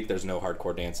Creek. There's no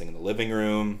hardcore dancing in the living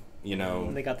room,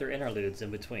 And they got their interludes in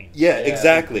between. Yeah,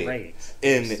 exactly. Great.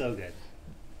 So good.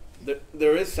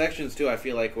 There is sections too, I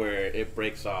feel where it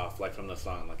breaks off from the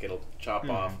song, it'll chop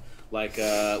off. What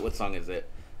song is it?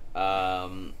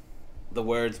 The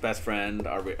words "best friend"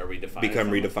 are redefined.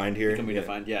 Become redefined here. Become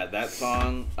redefined. Yeah, that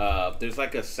song. There's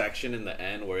a section in the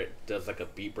end where it does a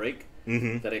beat break.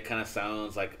 That it kind of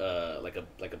sounds like a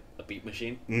beat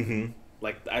machine. That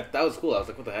was cool. I was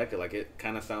what the heck? It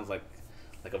kind of sounds like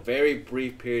a very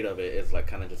brief period of it is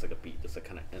kind of just a beat, just a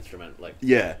kind of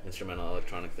instrumental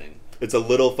electronic thing. It's a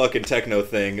little fucking techno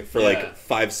thing for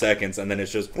 5 seconds, and then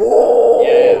it's just.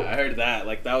 Yeah, I heard that.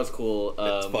 That was cool.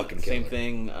 It's fucking same killer.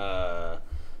 thing.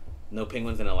 No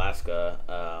Penguins in Alaska.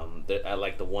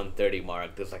 At the 1:30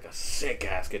 mark, there's a sick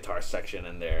ass guitar section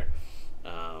in there.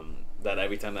 That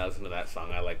every time I listen to that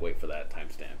song, I wait for that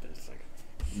timestamp, and it's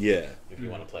if you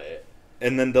want to play it.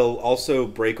 And then they'll also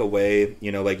break away,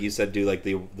 like you said, do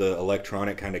the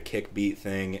electronic kind of kick beat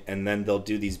thing, and then they'll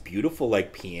do these beautiful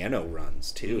piano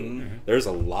runs too. There's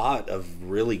a lot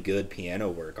of really good piano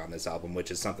work on this album,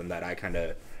 which is something that I kind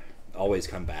of always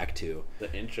come back to. The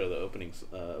intro, the opening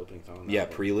song. Yeah,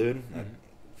 Prelude.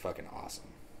 Fucking awesome.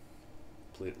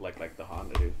 Like the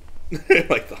Honda, dude.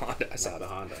 Like the Honda.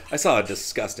 I saw a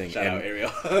disgusting. Shout out Ariel.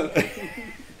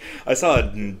 I saw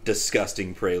a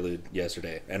disgusting Prelude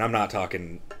yesterday, and I'm not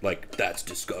talking that's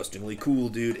disgustingly cool,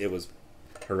 dude. It was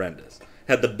horrendous.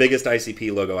 Had the biggest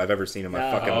ICP logo I've ever seen in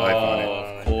my fucking life on it.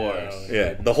 Of course.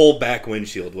 Yeah, the whole back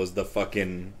windshield was the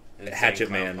fucking Hatchet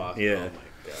Man. Possible. Yeah. Oh my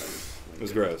god. It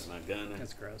was gross.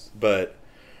 That's gross. But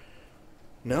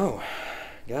no,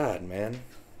 God, man,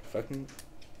 fucking...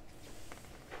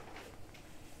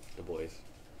 The boys.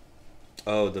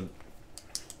 Oh, the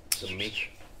meat.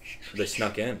 They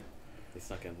snuck in. They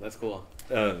snuck in. That's cool.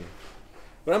 But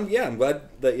I'm glad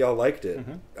that y'all liked it.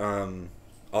 Mm-hmm.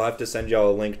 I'll have to send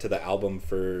y'all a link to the album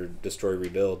for Destroy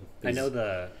Rebuild. I know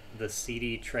the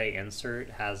CD tray insert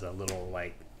has a little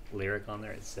like lyric on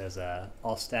there. It says,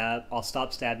 "I'll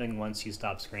stop stabbing once you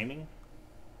stop screaming."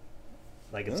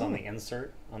 Like it's on the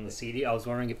insert on the CD. I was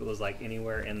wondering if it was like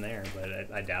anywhere in there,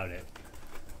 but I doubt it.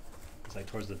 It's like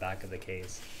towards the back of the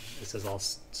case. It says, "I'll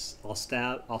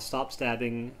stop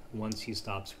stabbing once you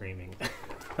stop screaming."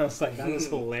 I was like, that is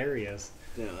hilarious.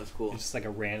 Yeah, that's cool. It's just like a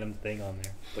random thing on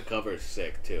there. The cover's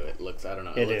sick too. It looks, I don't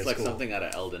know. It looks like cool. Something out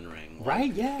of Elden Ring. Like,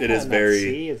 right? Yeah. It is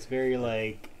very. It's very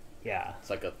like, yeah. It's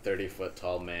like a 30-foot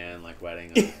tall man like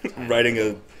riding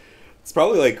a. It's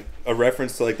probably like a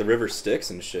reference to like the river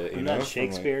Styx and shit. You know, that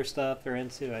Shakespeare stuff they're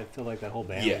into. I feel like that whole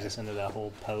band was just into that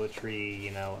whole poetry. You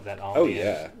know, that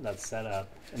ambience, that setup,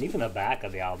 and even the back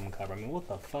of the album cover. I mean, what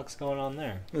the fuck's going on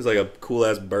there? There's like a cool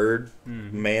ass bird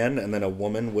man, and then a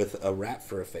woman with a rat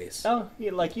for a face. Oh, yeah,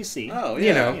 like you see. Oh,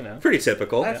 yeah. You know, pretty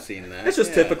typical. I've seen that. It's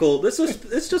just typical. It's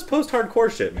just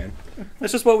post-hardcore shit, man.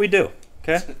 That's just what we do.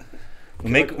 Okay.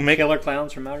 Make killer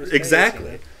clowns from outer space.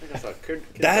 Exactly.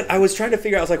 That I was trying to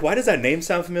figure out. I was like, why does that name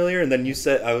sound familiar? And then you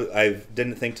said I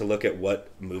didn't think to look at what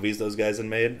movies those guys had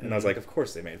made, and I was like, of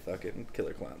course they made fucking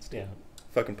killer clowns. Dude. Yeah.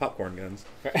 Fucking popcorn guns.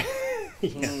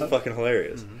 It's fucking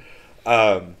hilarious.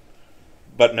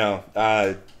 But no,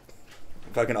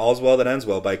 fucking All's Well That Ends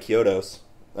Well by Chiodos.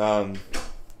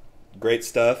 Great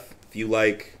stuff. If you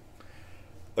like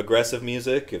aggressive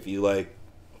music, if you like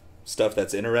stuff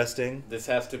that's interesting. This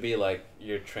has to be like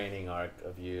your training arc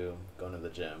of you going to the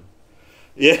gym.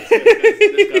 Yeah.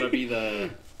 This gotta be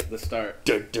the start.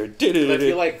 I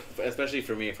feel like, especially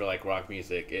for me, for like rock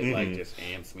music, it like just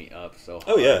amps me up so hard.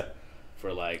 Oh yeah.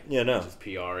 For like just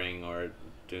PRing or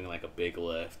doing like a big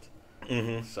lift.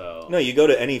 So no, you go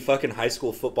to any fucking high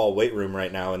school football weight room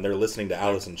right now, and they're listening to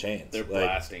Alice in Chains. They're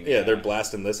blasting. Yeah, they're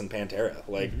blasting this and Pantera.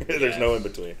 Like there's no in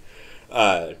between.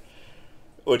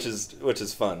 Which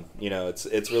is fun. You know,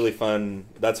 it's really fun.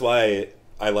 That's why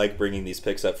I like bringing these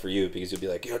picks up for you, because you'll be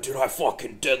like, yeah, dude, I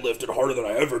fucking deadlifted harder than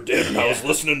I ever did, and I was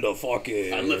listening to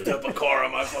fucking... I lifted up a car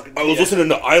on my fucking... I was listening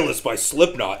to Eyeless by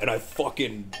Slipknot, and I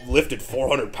fucking lifted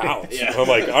 400 pounds. Yeah. I'm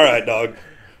like, all right, dog,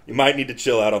 you might need to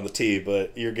chill out on the tee,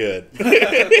 but you're good.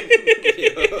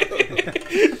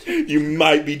 You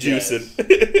might be juicing.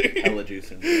 Yes. Hella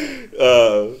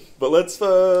juicing. But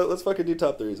let's fucking do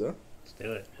top threes, huh? Let's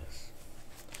do it.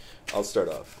 I'll start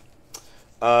off.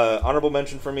 Honorable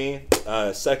mention for me,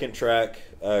 second track,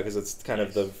 because it's kind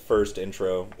of the first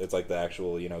intro. It's like the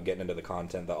actual, getting into the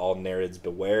content. The All Nereids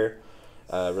Beware.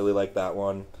 Really like that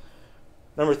one.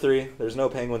 Number 3, There's No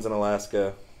Penguins in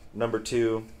Alaska. Number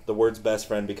 2, The Word's Best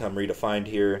Friend Become Redefined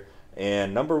Here.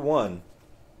 And number 1,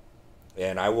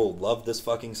 and I will love this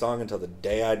fucking song until the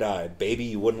day I die, Baby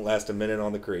You Wouldn't Last a Minute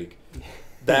on the Creek.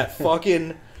 That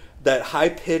fucking, that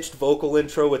high-pitched vocal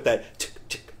intro with that...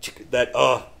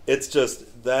 it's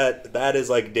just that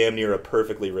is like damn near a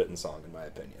perfectly written song in my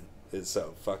opinion.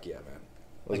 So fuck yeah,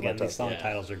 man. Again, these song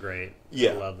titles are great.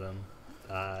 Yeah, I love them.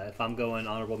 If I'm going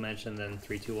honorable mention, then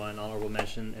 3, 2, 1. Honorable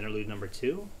mention, interlude number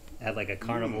 2. It had like a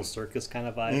carnival circus kind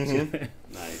of vibe to it.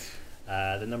 Nice.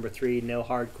 The number 3, No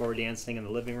Hardcore Dancing in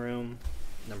the Living Room.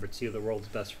 Number 2, The World's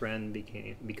Best Friend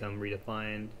Become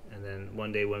Redefined. And then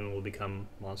One Day Women Will Become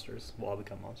Monsters. We'll all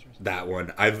become monsters. That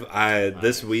one,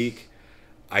 this week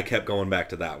I kept going back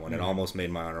to that one. It almost made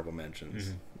my honorable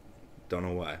mentions. Don't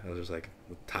know why. I was just like,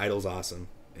 the title's awesome,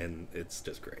 and it's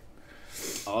just great.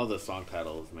 All the song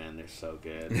titles, man, they're so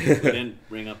good. We didn't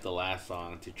bring up the last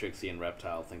song, To Trixie and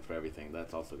Reptile, Thanks for Everything.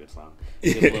 That's also a good song.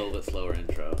 Just a little bit slower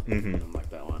intro. I like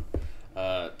that one.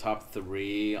 Top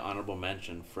 3, honorable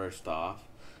mention, first off.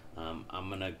 I'm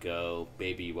going to go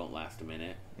Baby You Won't Last a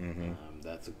Minute.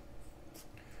 That's a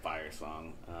fire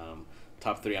song.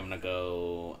 Top 3, I'm going to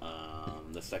go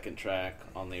the second track,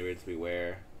 All Nereids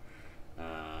Beware,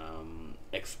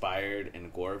 Expired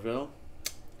and Goreville.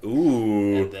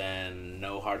 Ooh. And then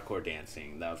No Hardcore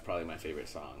Dancing. That was probably my favorite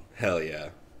song. Hell yeah.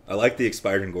 I like the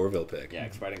Expired and Goreville pick. Yeah,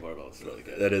 Expired and Goreville is really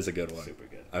good. That is a good one. Super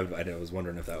good. I was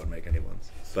wondering if that would make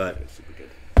anyone's. But super good.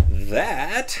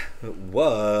 That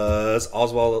was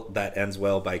All's Well That Ends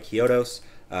Well by Chiodos.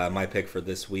 My pick for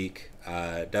this week.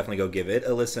 Definitely go give it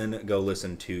a listen. Go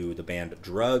listen to the band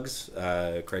Drugs,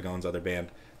 Craig Owen's other band.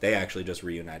 They actually just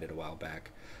reunited a while back.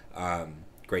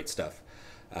 Great stuff.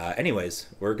 Anyways,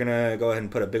 we're going to go ahead and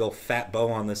put a big old fat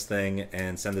bow on this thing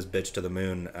and send this bitch to the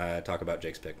moon. Talk about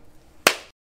Jake's pick.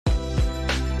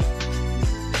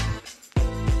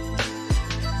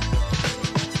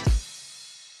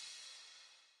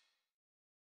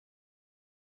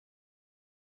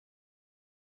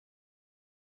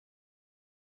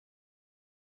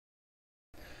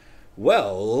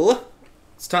 Well,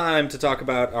 it's time to talk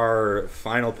about our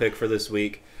final pick for this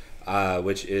week,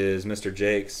 which is Mr.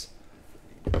 Jake's.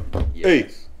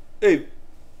 Yes. Hey,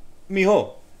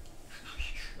 mijo.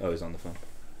 Oh, he's on the phone.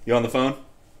 You on the phone?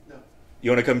 No.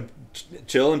 You want to come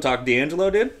chill and talk D'Angelo,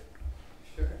 dude?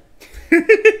 Sure.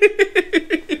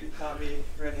 You caught me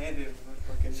red-handed with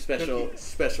my fucking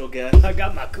Special guest, I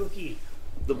got my cookie.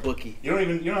 the bookie. You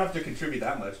don't have to contribute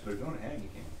that much, but if you want to hang, you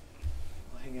can.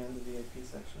 I'll hang out in the VIP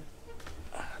section.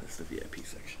 That's the VIP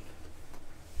section.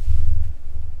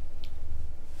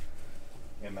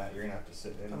 Yeah, Matt, you're gonna have to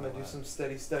sit in. I'm gonna do some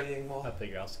steady studying while I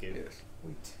figure I'll scoot. Yes.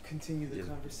 we continue the Yeah.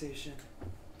 conversation.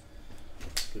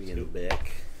 Putting in the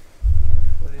back.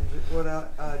 What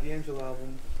D'Angelo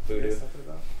album are you Voodoo. guys talking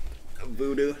about?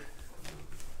 Voodoo.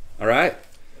 All right.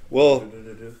 Well,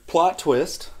 plot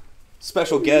twist.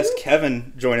 Special guest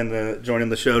Kevin joining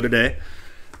the show today.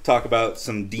 Talk about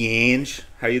some D'Ange.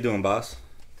 How you doing, boss?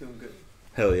 Doing good.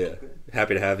 Hell yeah. Good.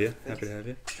 Happy to have you. Thanks. Happy to have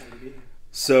you. Happy to be here.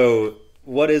 So,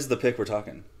 what is the pick we're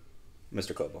talking,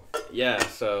 Mr. Kobo? Yeah,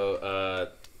 so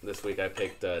this week I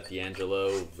picked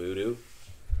D'Angelo Voodoo.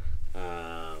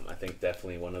 I think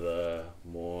definitely one of the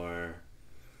more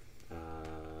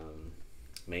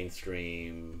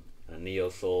mainstream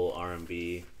neo-soul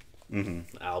R&B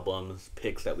albums,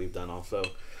 picks that we've done also.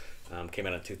 Came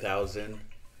out in 2000.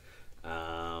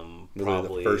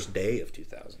 Probably the first day of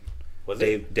 2000. Was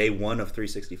Day 1 of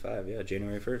 365, yeah,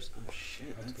 January 1st. Oh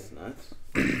shit, that's nuts.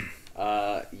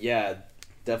 Yeah,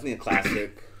 definitely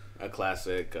a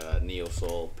classic neo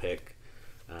soul pick.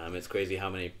 It's crazy how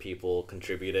many people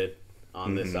contributed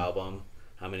on this album,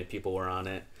 how many people were on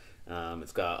it.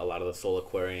 It's got a lot of the Soul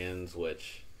Aquarians,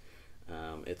 which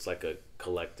it's like a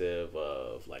collective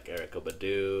of like Erykah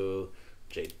Badu,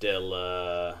 Jay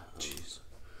Dilla. Jeez.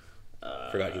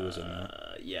 Forgot he was in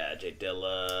that. Yeah, Jay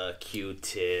Dilla,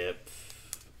 Q-Tip,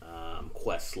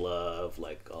 Questlove,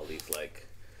 like all these like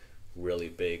really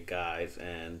big guys,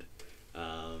 and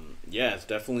yeah, it's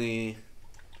definitely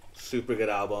super good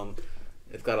album.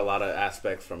 It's got a lot of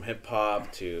aspects from hip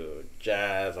hop to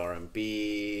jazz,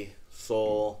 R&B,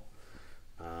 soul.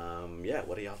 Yeah,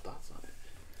 what are y'all thoughts on it?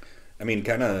 I mean,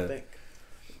 kind of.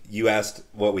 You asked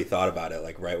what we thought about it,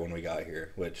 like right when we got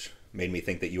here, which made me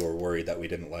think that you were worried that we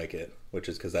didn't like it, which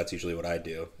is because that's usually what I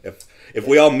do. If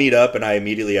we all meet up and I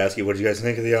immediately ask you, what did you guys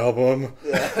think of the album?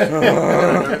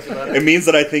 Yeah. It means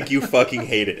that I think you fucking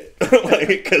hated it.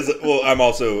 Because, well, I'm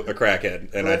also a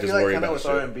crackhead, and I just worry about with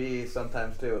shit. R&B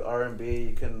sometimes too. R&B,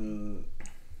 you can...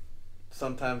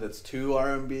 Sometimes it's too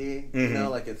R&B, you know,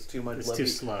 like it's too much. It's too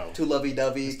slow. Too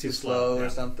lovey-dovey, too slow yeah. or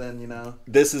something, you know.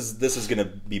 This is gonna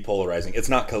be polarizing. It's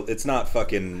not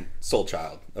fucking Soul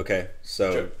Child, okay?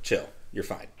 So True. Chill, you're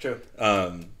fine. True.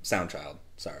 Sound Child,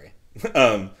 sorry.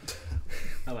 I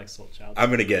like Soul Child. I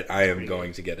am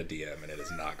going to get a DM, and it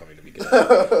is not going to be good.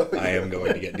 I am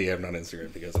going to get DM'd on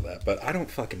Instagram because of that, but I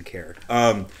don't fucking care.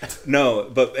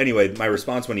 No, but anyway, my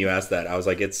response when you asked that, I was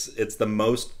like, it's the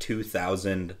most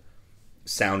 2000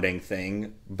 sounding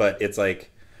thing, but it's like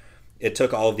it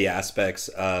took all of the aspects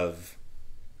of,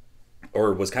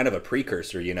 or was kind of a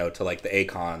precursor, you know, to like the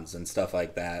Akons and stuff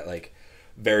like that. Like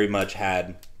very much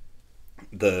had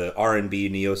the R&B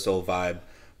neo soul vibe.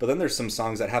 But then there's some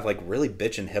songs that have like really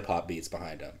bitchin' hip hop beats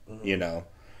behind them, you know,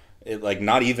 it like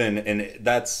not even, and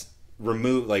that's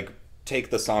remove, like take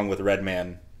the song with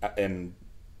Redman and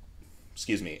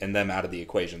them out of the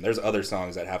equation. There's other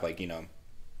songs that have like, you know,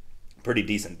 pretty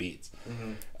decent beats.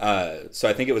 So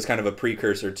I think it was kind of a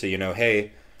precursor to, you know,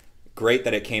 hey, great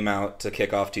that it came out to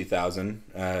kick off 2000.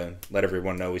 Let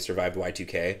everyone know we survived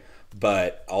Y2K,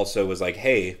 but also was like,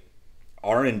 hey,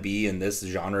 R&B in this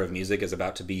genre of music is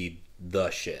about to be the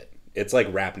shit. It's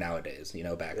like rap nowadays, you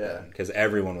know, back then, because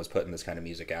everyone was putting this kind of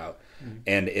music out,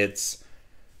 and it's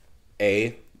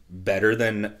better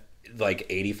than like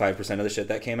 85% of the shit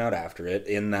that came out after it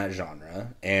in that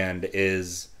genre, and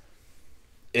it's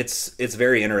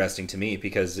very interesting to me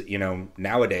because, you know,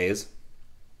 nowadays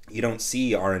you don't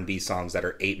see R&B songs that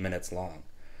are 8 minutes long.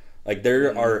 Like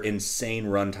there are insane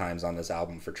run times on this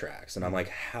album for tracks, and I'm like,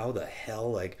 how the hell?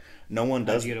 Like no one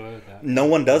does. How'd you get away with that? No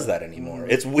one does that anymore.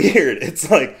 It's weird. It's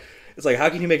like how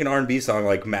can you make an R&B song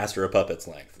like Master of Puppets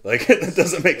length? Like it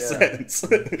doesn't make sense.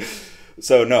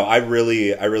 So no, I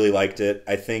really liked it.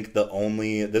 I think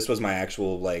this was my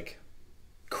actual like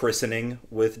christening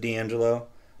with D'Angelo.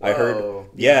 Whoa. I heard,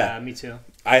 yeah, me too.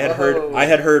 I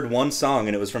had heard one song,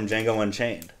 and it was from Django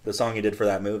Unchained, the song he did for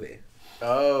that movie.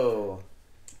 Oh,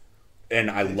 and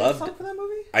I loved song for that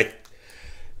movie.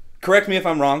 Correct me if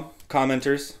I'm wrong,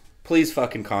 commenters. Please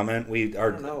fucking comment.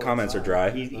 Our comments are dry.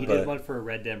 He did one for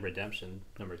Red Dead Redemption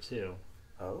 #2.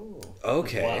 Oh,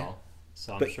 okay. Well.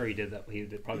 So I'm sure he did that. He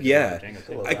did probably. Yeah,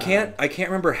 Django I can't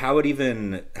remember how it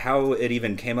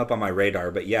even came up on my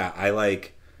radar, but yeah, I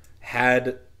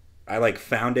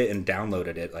found it and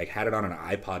downloaded it, like had it on an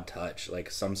iPod Touch, like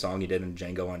some song he did in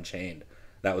Django Unchained.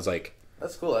 That was like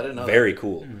that's cool. I didn't know. Very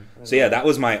cool. So yeah, that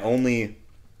was my only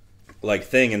like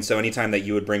thing. And so anytime that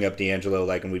you would bring up D'Angelo,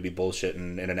 like, and we'd be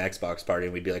bullshitting in an Xbox party,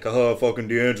 and we'd be like, "Oh, fucking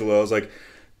D'Angelo," I was like,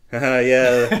 yeah,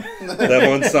 that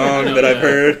one song that I've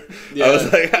heard. Yeah. I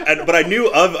was like, but I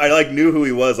knew who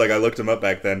he was. Like, I looked him up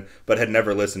back then, but had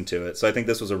never listened to it. So I think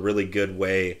this was a really good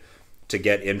way to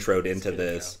get introed into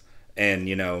this, and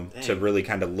to really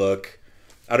kind of look.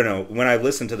 I don't know. When I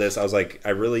listened to this, I was like,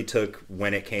 I really took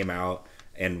when it came out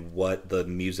and what the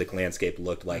music landscape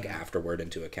looked like afterward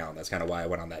into account. That's kind of why I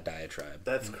went on that diatribe.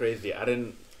 That's crazy.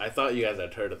 I thought you guys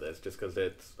had heard of this just because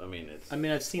it's. I mean,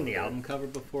 I've seen the album cover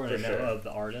before and I know of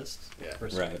the artist. Yeah.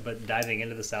 Right. But diving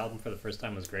into this album for the first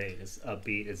time was great. It's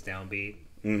upbeat. It's downbeat.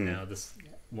 This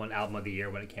one album of the year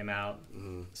when it came out,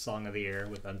 song of the year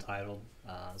with Untitled.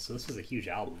 So this was a huge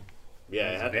album.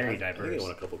 Yeah, it was very diverse. I think it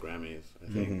won a couple Grammys.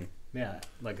 I think.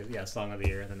 Yeah, song of the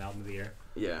year, then album of the year.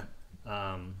 Yeah.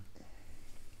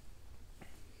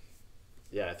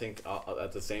 Yeah, I think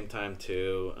at the same time,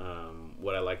 too,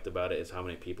 what I liked about it is how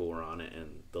many people were on it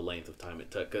and the length of time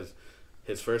it took. Because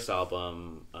his first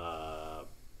album,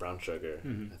 Brown Sugar,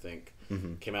 I think,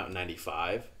 came out in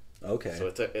 95. Okay. So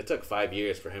it took 5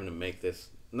 years for him to make this,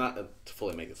 not to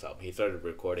fully make this album. He started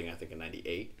recording, I think, in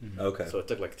 98. Okay. So it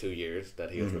took like 2 years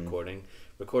that he was recording.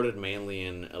 Recorded mainly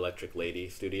in Electric Lady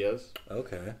Studios.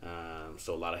 Okay.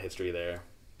 So a lot of history there.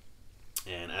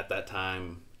 And at that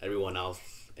time, everyone else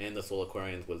and the Soul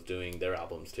Aquarians was doing their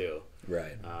albums too.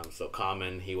 Right. So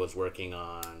Common, he was working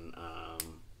on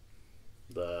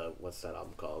what's that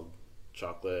album called?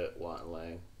 Chocolate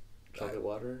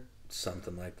Water?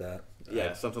 Something like that.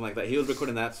 Yeah, something like that. He was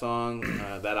recording that song,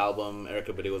 that album.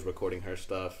 Erykah Badu was recording her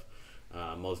stuff.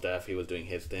 Mos Def, he was doing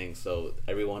his thing. So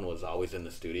everyone was always in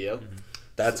the studio.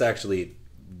 That's actually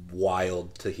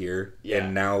wild to hear. Yeah.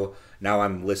 And now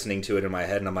I'm listening to it in my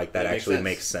head and I'm like, that actually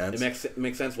makes sense. It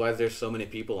makes sense why there's so many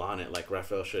people on it. Like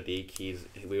Raphael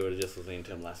Sadiq, we were just listening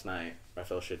to him last night.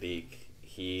 Raphael Sadiq,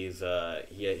 he has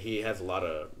a lot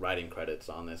of writing credits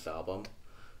on this album.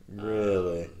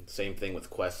 Really? Same thing with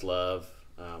Questlove,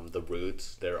 The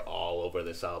Roots, they're all over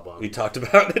this album. We talked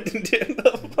about it in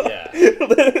Yeah.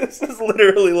 This is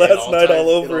literally last night all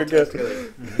over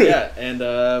again. Yeah, and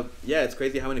it's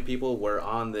crazy how many people were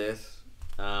on this.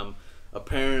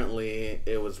 Apparently,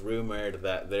 it was rumored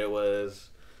that there was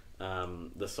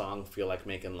the song "Feel Like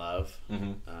Making Love."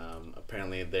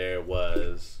 Apparently, there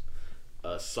was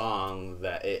a song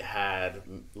that it had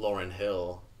Lauryn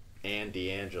Hill and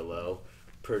D'Angelo,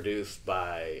 produced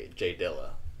by Jay Dilla.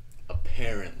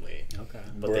 Apparently, okay,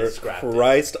 but they scrapped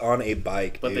Christ on a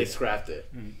bike. But dude. they scrapped it.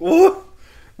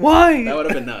 Why? That would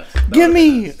have been nuts.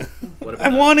 Gimme! I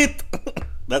want it.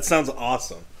 That sounds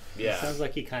awesome. Yeah. It sounds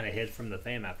like he kind of hid from the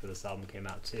fame after this album came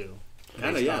out too.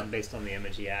 Based on the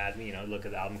image he had, look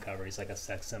at the album cover. He's like a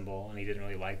sex symbol, and he didn't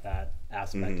really like that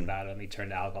aspect about him. He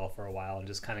turned to alcohol for a while and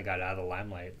just kind of got out of the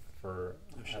limelight for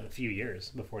a few years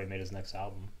before he made his next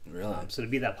album. Really? So to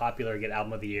be that popular, get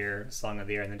album of the year, song of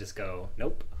the year, and then just go,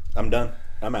 nope. I'm done.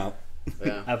 I'm out.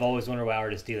 Yeah. I've always wondered why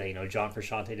artists do that. John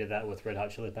Frusciante did that with Red Hot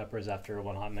Chili Peppers after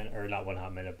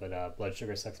Blood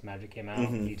Sugar Sex Magic came out.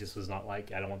 He just was not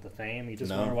like, I don't want the fame. You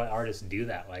just wonder why artists do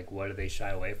that. Like, what do they shy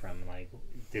away from? Like,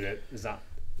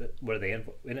 what are they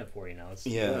in it for?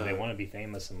 They want to be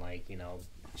famous and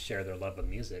share their love of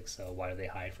music. So why do they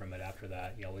hide from it after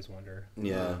that? You always wonder.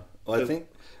 Yeah. Well,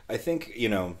 I think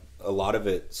a lot of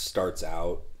it starts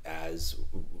out as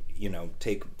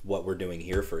take what we're doing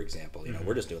here, for example.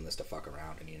 We're just doing this to fuck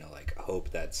around and hope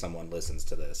that someone listens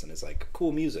to this and is like,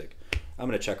 cool music, I'm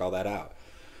gonna check all that out.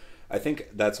 I think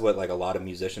that's what a lot of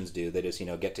musicians do. They just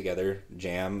get together,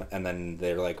 jam, and then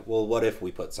they're like, well, what if we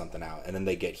put something out? And then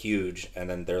they get huge, and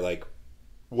then they're like,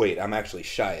 wait, I'm actually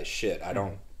shy as shit. I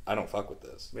don't fuck with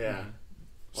this. Yeah.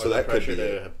 So or that could be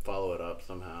to follow it up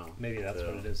somehow. Maybe that's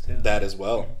what it is too. That as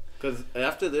well. Because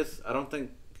after this, I don't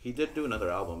think he did do another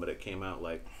album, but it came out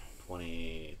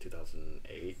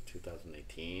 2008,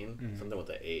 2018, something with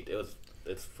the 8.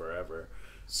 It's forever.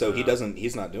 So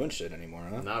he's not doing shit anymore,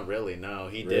 huh? Not really, no.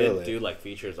 He did do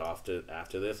features after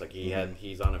this.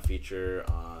 He's on a feature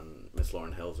on Miss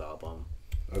Lauryn Hill's album.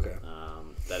 Okay.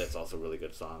 That it's also a really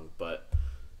good song, but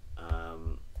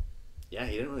he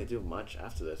didn't really do much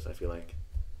after this, I feel like.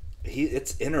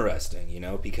 It's interesting,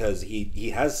 because he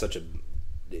has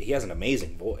he has an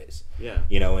amazing voice. Yeah.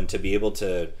 And to be able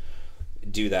to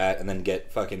do that and then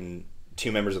get fucking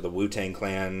two members of the Wu-Tang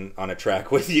Clan on a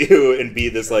track with you and be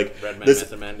this like Red Man, this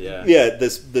Method Man, yeah,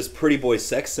 this pretty boy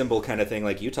sex symbol kind of thing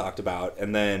like you talked about,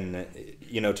 and then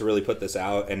to really put this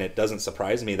out, and it doesn't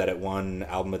surprise me that it won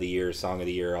album of the year, song of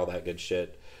the year, all that good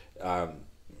shit.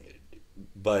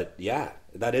 But yeah,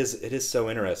 it is so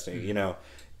interesting.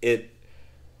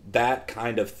 That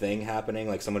kind of thing happening,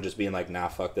 like someone just being like, nah,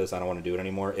 fuck this, I don't want to do it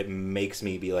anymore. It makes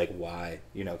me be like, why?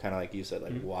 Kind of like you said,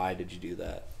 like, why did you do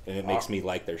that? And it makes me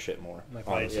like their shit more. Like,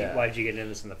 why did you get into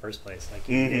this in the first place? Like,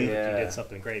 you did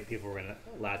something great, people were going to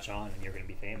latch on, and you're going to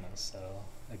be famous, so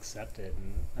accept it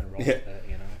and roll with it,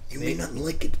 You may not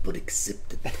like it, but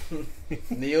accept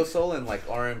it. Neo soul and like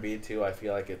R&B too. I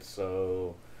feel like it's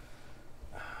so.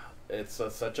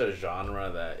 Such a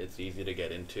genre that it's easy to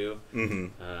get into,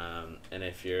 and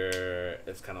if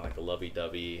it's kind of like a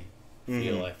lovey-dovey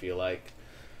feel. I feel like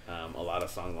a lot of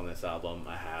songs on this album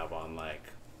I have on like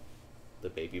the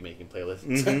baby making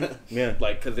playlist. Yeah,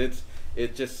 like because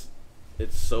it's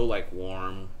so like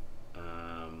warm.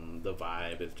 The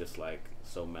vibe is just like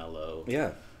so mellow.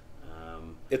 Yeah.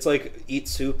 It's like eat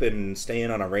soup and stay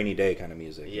in on a rainy day kind of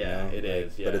music. Yeah, it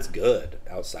is. Yeah. But it's good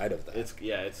outside of that.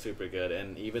 It's super good,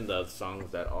 and even the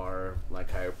songs that are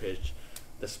like higher pitched,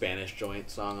 the Spanish Joint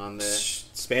song on there.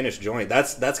 Spanish Joint.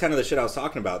 That's kind of the shit I was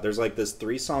talking about. There's like this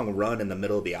 3-song run in the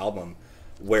middle of the album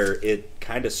where it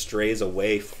kind of strays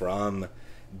away from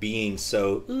being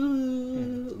so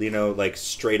like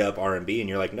straight up R&B, and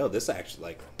you're like, no, this actually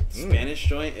like. Spanish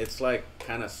Joint, it's like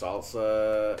kind of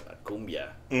salsa cumbia.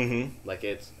 Like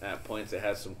it's at points it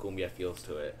has some cumbia feels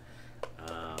to it.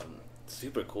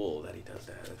 Super cool that he does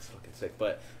that. It's fucking sick.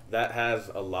 But that has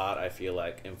a lot, I feel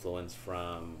like, influence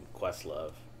from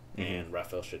Questlove and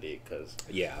Raphael Sadiq, because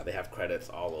they have credits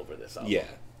all over this album. Yeah.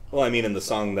 Well, I mean, in the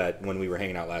song that when we were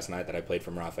hanging out last night that I played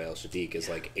from Raphael Sadiq is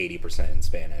like 80% in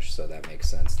Spanish, so that makes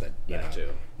sense that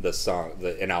the song,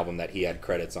 an album that he had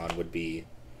credits on would be.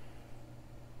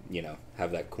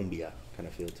 Have that cumbia kind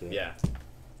of feel to it.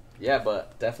 Yeah,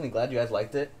 but definitely glad you guys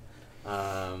liked it.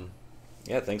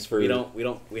 Thanks for.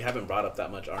 We haven't brought up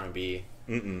that much R&B.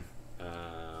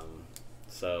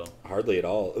 So hardly at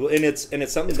all, and it's something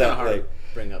it's that hard like to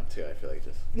bring up too. I feel like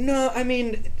just no. I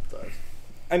mean,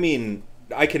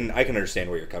 I can understand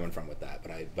where you're coming from with that,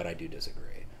 but I do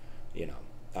disagree.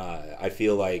 I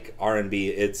feel like R&B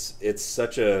it's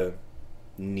such a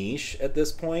niche at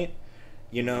this point.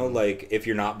 Like if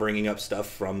you're not bringing up stuff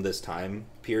from this time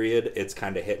period, it's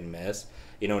kind of hit and miss.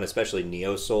 And especially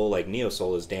neo soul. Like neo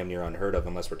soul is damn near unheard of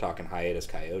unless we're talking Hiatus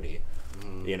Coyote.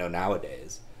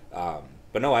 Nowadays.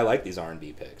 But no, I like these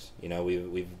R&B picks.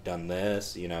 We've done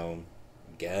this.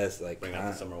 Guess like bring up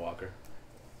the Summer Walker,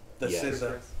 the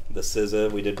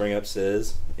SZA. We did bring up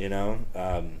Sizz.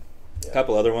 A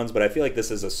couple other ones, but I feel like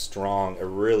this is a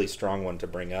really strong one to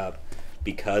bring up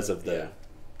because of the.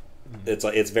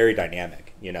 It's very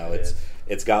dynamic,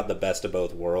 it's got the best of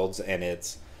both worlds, and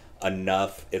it's got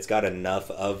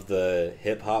enough of the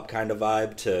hip hop kind of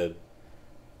vibe to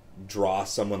draw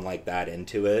someone like that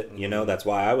into it. That's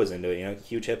why I was into it.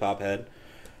 Huge hip hop head.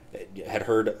 Had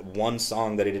heard one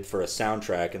song that he did for a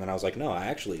soundtrack, and then I was like, no, I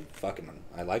actually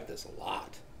I like this a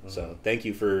lot. So thank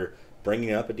you for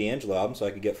bringing up a D'Angelo album so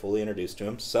I could get fully introduced to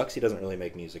him. Sucks he doesn't really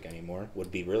make music anymore.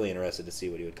 Would be really interested to see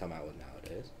what he would come out with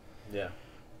nowadays. Yeah.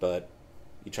 But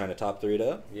you trying to top 3 it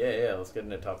up? Yeah. Let's get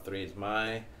into top 3s.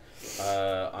 My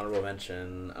honorable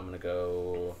mention, I'm gonna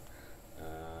go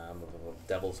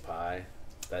Devil's Pie.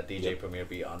 That DJ Premier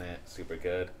beat on it, super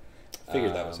good.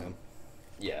 Figured that was him.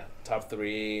 Yeah, top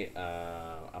 3.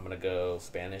 I'm gonna go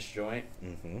Spanish Joint.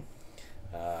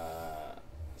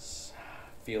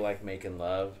 Feel Like Making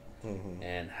Love,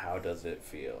 and How Does It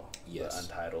Feel? Yes.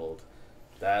 The Untitled.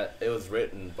 That it was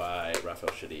written by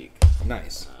Raphael Sadiq.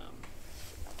 Nice.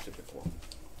 Super cool.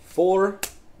 For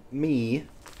me,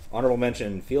 honorable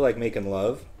mention, Feel Like Making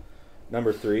Love.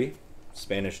 Number 3,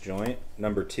 Spanish Joint.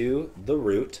 Number 2, The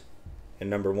Root. And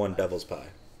number 1, Devil's Pie.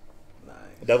 Nice.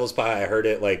 Devil's Pie, I heard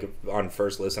it like on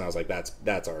first listen. I was like,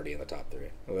 that's already in the top 3.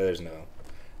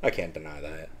 I can't deny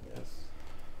that.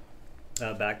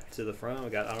 Yes. Back to the front,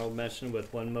 we got honorable mention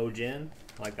with One Mo Gin.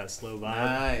 I like that slow vibe.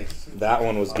 Nice. That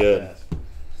one was good.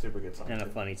 Super good song. And a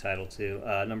funny title too.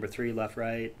 Number 3, Left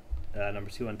Right. Number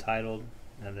 2, Untitled.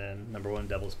 And then number 1,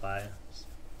 Devil's Pie.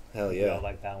 Hell yeah. I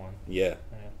like that one. Yeah.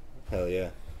 Hell yeah.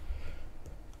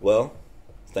 Well,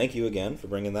 thank you again for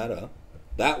bringing that up.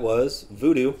 That was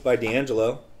Voodoo by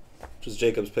D'Angelo, which was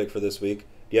Jacob's pick for this week.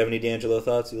 Do you have any D'Angelo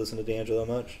thoughts? You listen to D'Angelo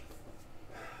much?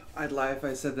 I'd lie if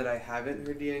I said that I haven't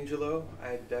heard D'Angelo.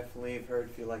 I definitely have heard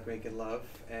Feel Like Making Love.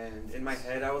 And in my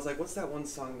head, I was like, what's that one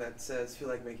song that says Feel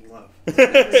Like Making Love? So,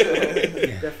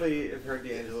 definitely have heard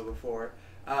D'Angelo before.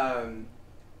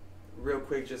 Real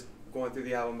quick, just going through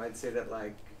the album, I'd say that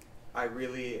like I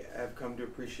really have come to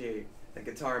appreciate the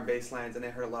guitar and bass lines, and I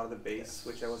heard a lot of the bass,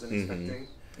 which I wasn't expecting.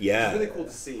 Yeah, it's really cool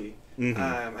to see.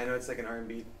 I know it's like an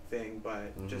R&B thing,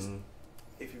 but just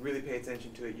if you really pay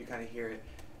attention to it, you kind of hear it.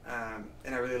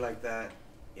 And I really like that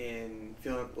in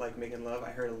Feeling Like Making Love. I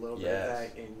heard a little bit of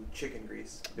that in Chicken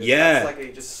Grease. It's like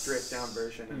a just stripped down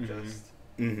version of just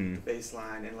the bass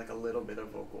line and like a little bit of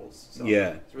vocals. So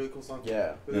it's a really cool song.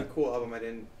 Yeah, really cool album. I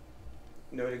didn't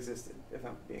know it existed, if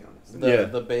I'm being honest.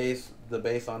 The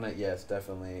bass on it, yes,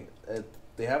 definitely.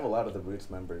 They have a lot of the Roots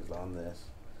members on this.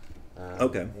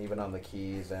 Even on the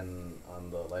keys and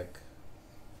on the like,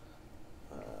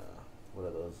 what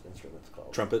are those instruments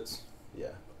called? Trumpets.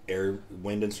 Yeah.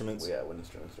 Wind instruments. Yeah, wind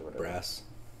instruments or whatever. Brass.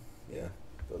 Yeah.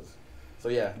 Those. So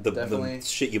yeah, definitely the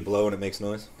shit you blow and it makes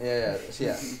noise. Yeah.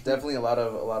 Definitely a lot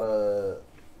of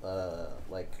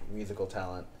like musical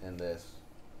talent in this.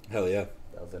 Hell yeah.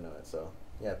 That was into it. So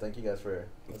yeah, thank you guys for.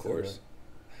 Of course.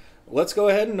 Let's go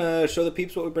ahead and show the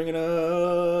peeps what we're bringing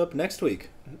up next week.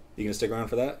 You gonna stick around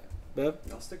for that, Bev?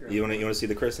 I'll stick around. You want to see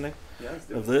the christening? Yeah, let's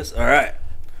do of this. All right.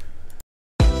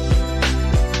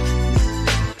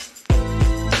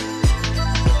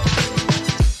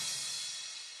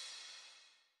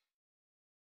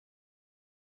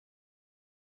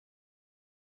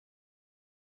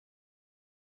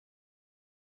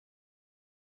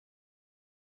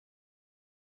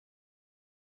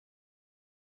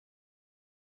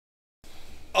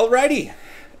 Alrighty,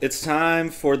 it's time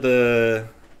for the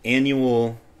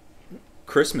annual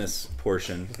Christmas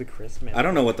portion. The Christmas. I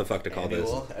don't know what the fuck to call this.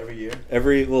 Every year.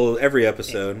 Every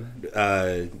episode,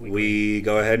 we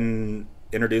go ahead and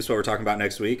introduce what we're talking about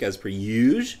next week, as per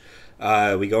usual.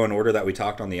 We go in order that we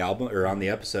talked on the album or on the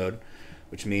episode,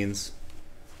 which means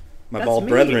my bald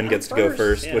brethren gets to go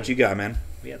first. Yeah. What you got, man?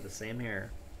 We have the same here.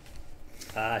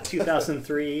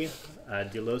 2003,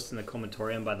 Delos in the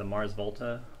Comatorium by the Mars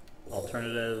Volta.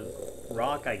 Alternative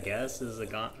rock, I guess, is a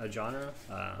genre.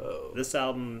 This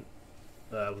album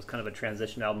was kind of a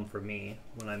transition album for me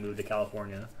when I moved to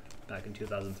California back in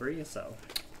 2003. So,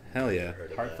 hell yeah,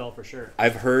 heartfelt for sure.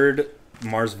 I've heard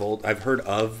Mars Volta. I've heard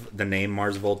of the name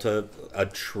Mars Volta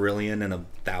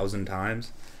 1,000,000,000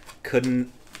 times.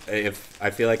 I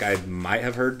feel like I might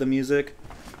have heard the music,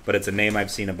 but it's a name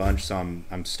I've seen a bunch, so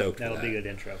I'm stoked. That'll for that. be a good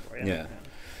intro for you. Yeah.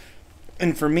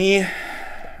 And for me,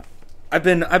 I've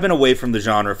been away from the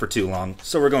genre for too long,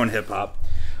 so we're going hip hop,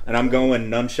 and I'm going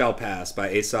 "None Shall Pass"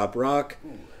 by Aesop Rock,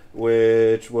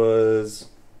 which was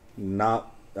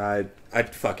not. I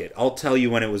fuck it. I'll tell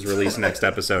you when it was released next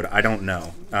episode. I don't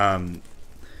know.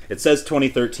 It says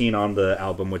 2013 on the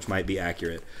album, which might be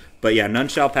accurate, but yeah, "None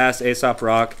Shall Pass" Aesop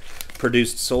Rock,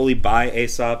 produced solely by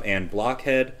Aesop and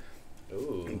Blockhead.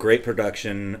 Ooh. Great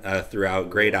production throughout.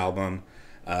 Great album.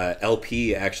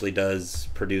 LP actually does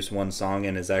produce one song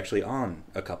and is actually on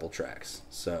a couple tracks,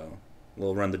 so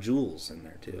we'll run the jewels in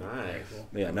there too. Nice.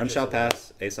 Yeah, None Shall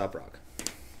Pass, Aesop Rock.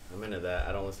 I'm into that.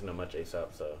 I don't listen to much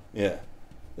Aesop, so yeah,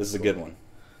 this is a good one.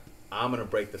 I'm gonna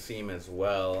break the seam as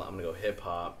well. I'm gonna go hip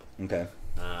hop. Okay.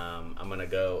 I'm gonna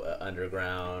go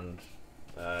underground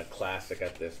classic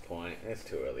at this point. It's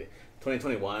too early.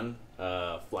 2021.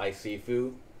 Fly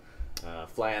Sifu,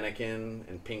 Fly Anakin,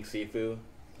 and Pink Sifu.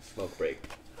 Smoke Break.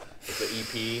 It's an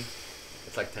EP.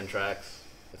 It's like 10 tracks.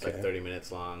 It's like 30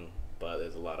 minutes long, but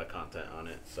there's a lot of content on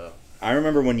it. So I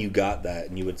remember when you got that,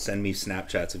 and you would send me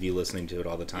Snapchats of you listening to it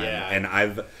all the time. Yeah.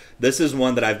 And this is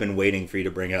one that I've been waiting for you to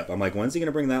bring up. I'm like, when's he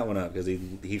gonna bring that one up? Because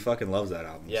he fucking loves that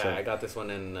album. Yeah, so. I got this one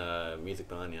in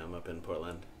Music Millennium up in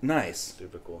Portland. Nice.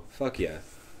 Super cool. Fuck yeah.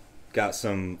 Got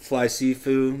some Fly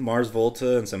Sifu, Mars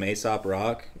Volta, and some Aesop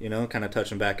Rock. You know, kind of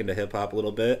touching back into hip hop a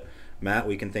little bit. Matt,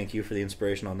 we can thank you for the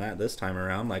inspiration on that this time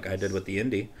around, like I did with the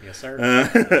indie. Yes,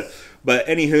 sir. But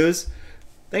anywho's,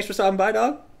 thanks for stopping by,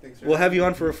 dog. Thanks. We'll have you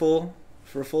on for a full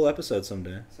episode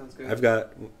someday. Sounds good. I've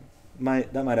got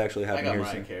that might actually happen I got here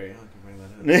Mariah soon. Carey. I can bring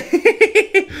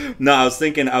that up. No, I was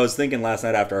thinking last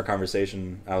night after our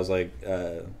conversation. I was like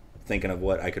thinking of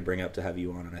what I could bring up to have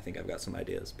you on, and I think I've got some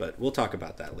ideas. But we'll talk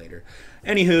about that later.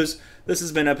 Anywho's, this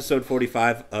has been episode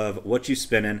 45 of Whatchu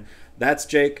Spinnin'. That's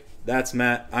Jake. That's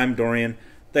Matt. I'm Dorian.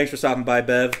 Thanks for stopping by,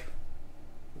 Bev.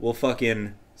 We'll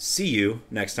fucking see you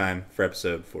next time for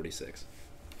episode 46.